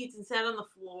of the seats and sat on the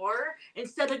floor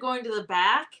instead of going to the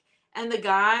back. And the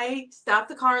guy stopped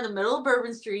the car in the middle of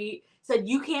Bourbon Street, said,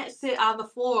 you can't sit on the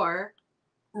floor.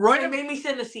 And made me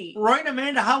sit in the seat. Roy and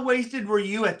Amanda, how wasted were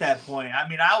you at that point? I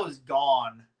mean, I was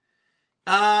gone.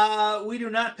 We do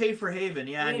not pay for Haven.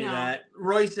 Yeah, I knew that.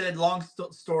 Roy said, long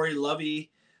story,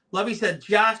 Lovey. Lovey said,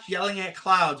 Josh yelling at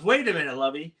clouds. Wait a minute,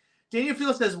 Lovey. Daniel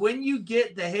Field says, when you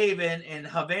get the Haven and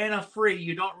Havana free,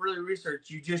 you don't really research.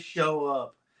 You just show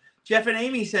up. Jeff and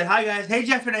Amy said, hi, guys. Hey,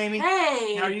 Jeff and Amy.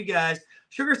 Hey. How are you guys?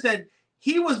 Sugar said,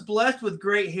 he was blessed with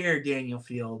great hair, Daniel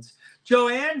Fields.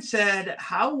 Joanne said,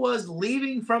 how was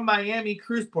leaving from Miami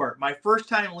Cruiseport? My first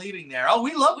time leaving there. Oh,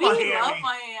 we love Miami. We love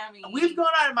Miami. We've gone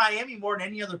out of Miami more than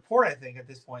any other port, I think, at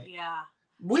this point. Yeah.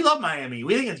 We love Miami.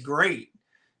 We think it's great.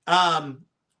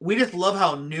 We just love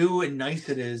how new and nice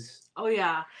it is. Oh,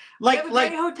 yeah. Like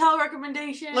great hotel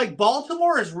recommendation. Like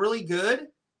Baltimore is really good,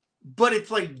 but it's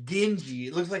like dingy.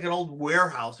 It looks like an old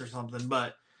warehouse or something,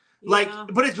 but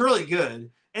but it's really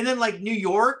good. And then like New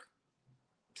York,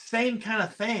 same kind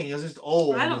of thing. It was just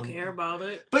old. I don't care about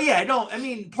it. But yeah, I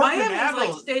mean, Port Canaveral is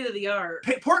like state of the art.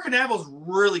 Port Canaveral is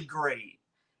really great.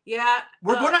 Yeah.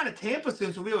 We're going out to Tampa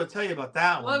soon, so we'll be able to tell you about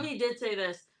that one. Lovey did say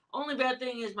this. Only bad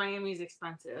thing is Miami's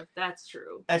expensive. That's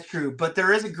true. That's true. But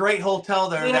there is a great hotel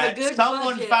there that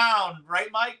someone found. Right,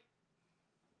 Mike?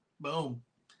 Boom.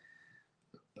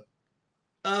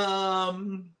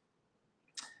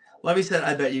 Levy said,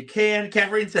 I bet you can.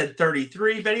 Catherine said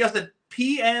 33. Betty also said,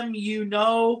 PM,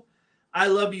 I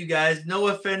love you guys. No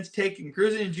offense taken.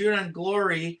 Cruising in June on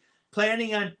Glory.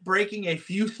 Planning on breaking a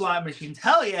few slot machines.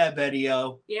 Hell yeah, Betty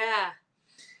O. Yeah.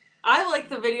 I like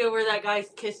the video where that guy's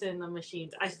kissing the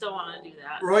machines. I still want to do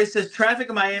that. Roy says traffic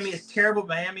in Miami is terrible.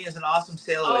 Miami is an awesome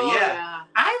sail away. Oh, yeah.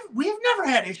 We've never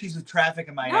had issues with traffic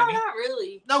in Miami. No, not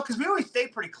really. No, because we always stay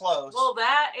pretty close. Well,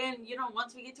 that and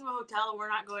once we get to a hotel, we're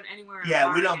not going anywhere.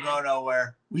 Yeah, we don't go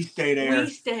nowhere. We stay there. We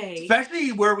stay.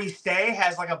 Especially where we stay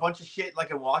has like a bunch of shit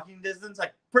like a walking distance,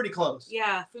 like pretty close.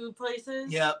 Yeah, food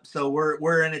places. Yep. So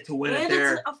we're in it to win it there.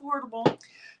 And it's affordable.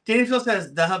 Danfield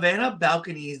says the Havana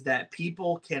balconies that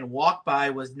people can walk by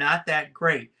was not that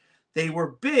great. They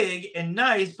were big and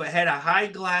nice, but had a high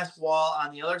glass wall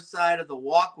on the other side of the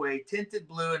walkway, tinted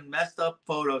blue and messed up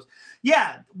photos.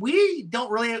 Yeah, we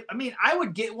don't really. I mean, I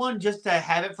would get one just to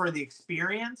have it for the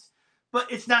experience,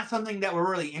 but it's not something that we're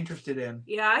really interested in.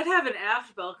 Yeah, I'd have an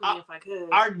aft balcony if I could.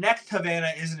 Our next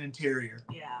Havana is an interior.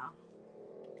 Yeah.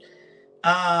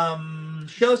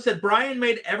 Show said Brian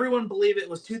made everyone believe it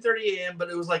was 2:30 a.m., but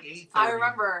it was like 8:30. I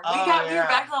remember. We were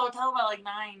back to the hotel by like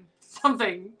 9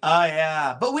 something. Oh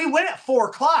yeah, but we went at 4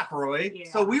 o'clock, Roy. Yeah.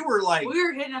 So we were like, we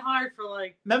were hitting it hard for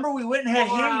like. Remember, we went and had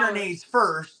 4 hand hours. grenades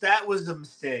first. That was a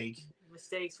mistake.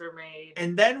 Mistakes were made.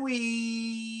 And then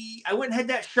I went and had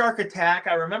that shark attack.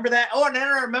 I remember that. Oh, and then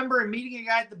I remember meeting a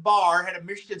guy at the bar, had a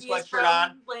Michigan sweatshirt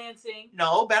on. Lansing.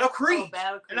 No, Battle Creek. Oh,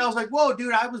 Battle Creek. And I was like, whoa,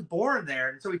 dude, I was born there.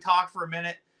 And so we talked for a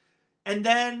minute. And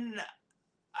then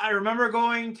I remember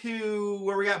going to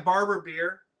where we got Barber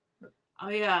beer. Oh,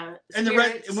 yeah. And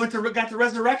got the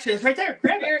Resurrection. It's right there.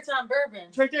 Grab Spirits on bourbon.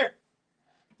 It's right there.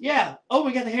 Yeah. Oh,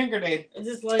 we got the hand grenade. Is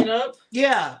this light up?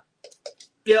 Yeah.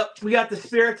 Yep, we got the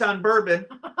Spirits on bourbon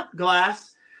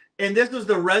glass, and this was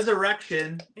the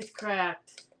Resurrection. It's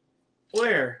cracked.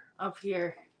 Where? Up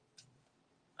here.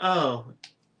 Oh,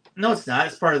 no, it's not.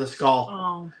 It's part of the skull.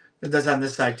 Oh. That's on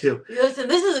this side too. Listen,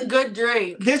 this is a good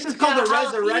drink. This is called the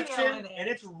jalapeno Resurrection, and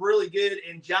it's really good.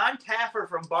 And John Taffer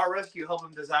from Bar Rescue helped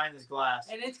him design this glass.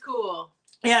 And it's cool.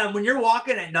 Yeah, when you're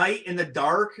walking at night in the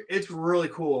dark, it's really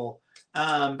cool.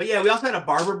 But yeah, we also had a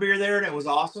Barber beer there, and it was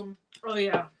awesome. Oh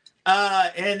yeah.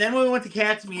 And then when we went to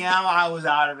Cat's Meow, I was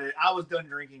out of it. I was done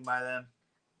drinking by then.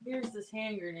 Here's this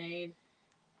hand grenade.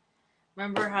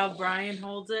 Remember how Brian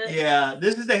holds it? Yeah,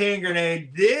 this is the hand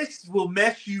grenade. This will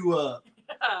mess you up.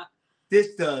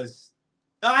 This does.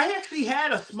 I actually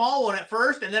had a small one at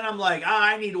first, and then I'm like,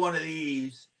 I need one of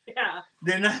these. Yeah.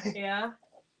 Then Yeah.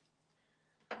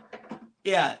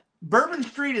 Yeah. Bourbon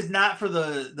Street is not for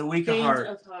the weak of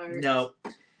heart. No.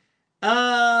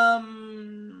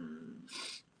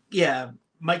 Yeah,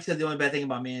 Mike said the only bad thing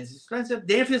about Miami is expensive.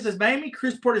 Danfield says Miami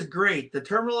Cruiseport is great. The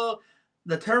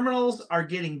terminals are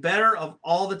getting better of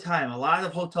all the time. A lot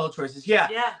of hotel choices. Yeah,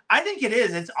 I think it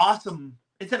is. It's awesome.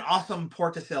 It's an awesome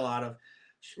port to sail out of.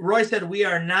 Roy said we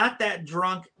are not that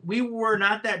drunk. We were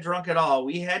not that drunk at all.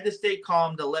 We had to stay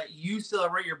calm to let you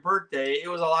celebrate your birthday. It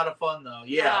was a lot of fun though.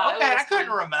 Yeah. Okay, I couldn't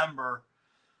remember.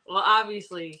 Well,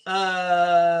 obviously.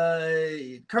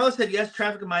 Carlos said, yes,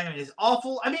 traffic in Miami is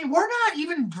awful. I mean, we're not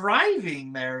even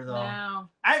driving there, though. No.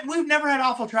 We've never had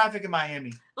awful traffic in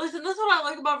Miami. Listen, that's what I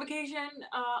like about vacation.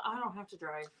 I don't have to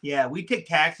drive. Yeah, we take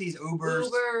taxis, Ubers.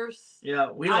 Yeah,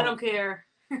 I don't care.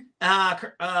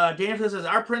 Danfield says,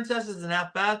 our princess is an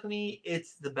aft balcony.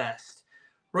 It's the best.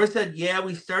 Roy said, yeah,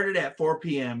 we started at 4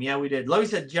 p.m. Yeah, we did. Lovey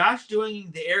said, Josh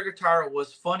doing the air guitar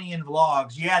was funny in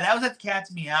vlogs. Yeah, that was at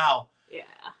Cat's Meow. Yeah.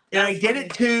 And I did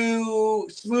it to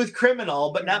Smooth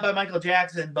Criminal, but not by Michael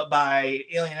Jackson, but by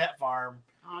Alienette Farm.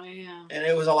 Oh, yeah. And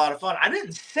it was a lot of fun. I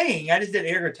didn't sing. I just did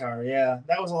air guitar. Yeah,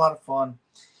 that was a lot of fun.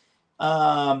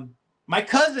 My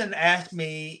cousin asked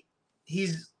me,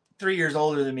 he's 3 years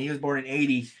older than me. He was born in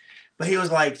 80. But he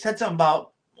was like, said something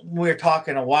about, we were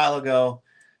talking a while ago.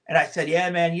 And I said, yeah,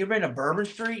 man, you ever been to Bourbon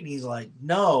Street? And he's like,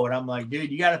 no. And I'm like,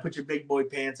 dude, you got to put your big boy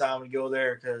pants on and go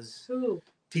there because... Who?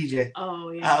 TJ. Oh,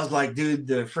 yeah. I was like, dude,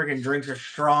 the freaking drinks are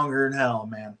stronger than hell,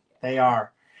 man. They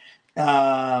are.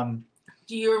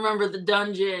 Do you remember the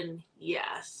dungeon?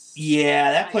 Yes.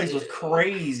 Yeah, that place was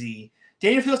crazy.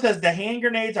 Daniel Field says the hand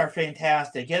grenades are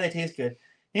fantastic. Yeah, they taste good.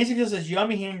 Nancy Field says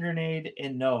yummy hand grenade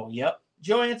and no. Yep.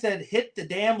 Joanne said hit the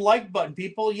damn like button,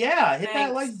 people. Yeah, hit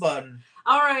that like button.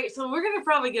 All right, so we're going to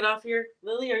probably get off here.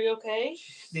 Lily, are you okay?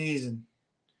 She's sneezing.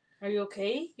 Are you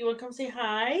okay? You want to come say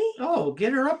hi? Oh,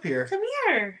 get her up here. Come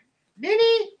here.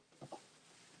 Nitty.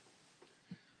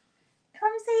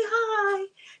 Come say hi.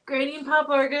 Granny and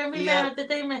Papa are going to be mad that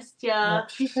they missed ya.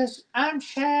 She says, I'm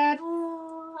sad.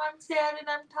 Oh, I'm sad and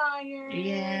I'm tired.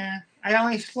 Yeah. I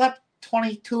only slept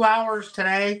 22 hours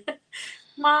today.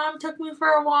 Mom took me for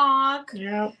a walk.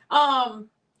 Yep.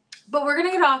 But we're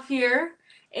going to get off here.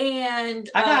 And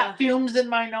I got fumes in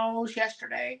my nose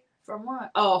yesterday. From what?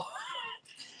 Oh.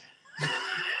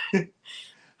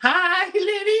 Hi,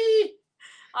 Liddy.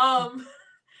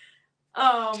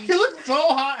 She looks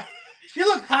so high. She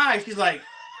looks high. She's like,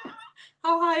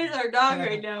 how high is our dog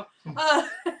right now?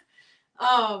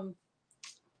 Tell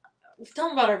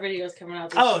them about our videos coming out.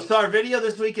 This week. So our video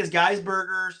this week is Guy's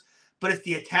Burgers, but it's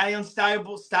the Italian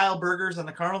style burgers on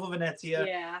the Carnival of Venezia.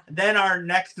 Yeah. And then our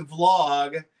next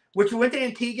vlog, which we went to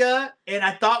Antigua, and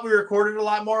I thought we recorded a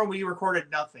lot more, and we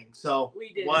recorded nothing. So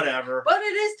we did. Whatever. But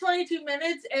it is 22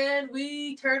 minutes, and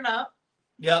we turn up.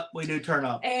 Yep, we do turn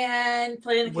up. And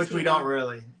play in the casino. Which we don't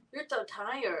really. You're so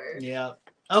tired. Yeah.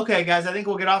 Okay, guys, I think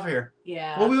we'll get off of here.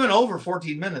 Yeah. Well, we went over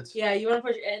 14 minutes. Yeah, you want to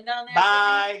put your end down there?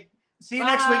 Bye. See you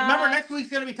next week. Remember, Bye. next week's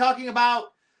going to be talking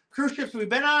about cruise ships we've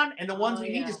been on and the ones we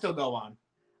need to still go on.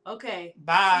 Okay.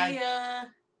 Bye. See ya.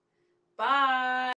 Bye.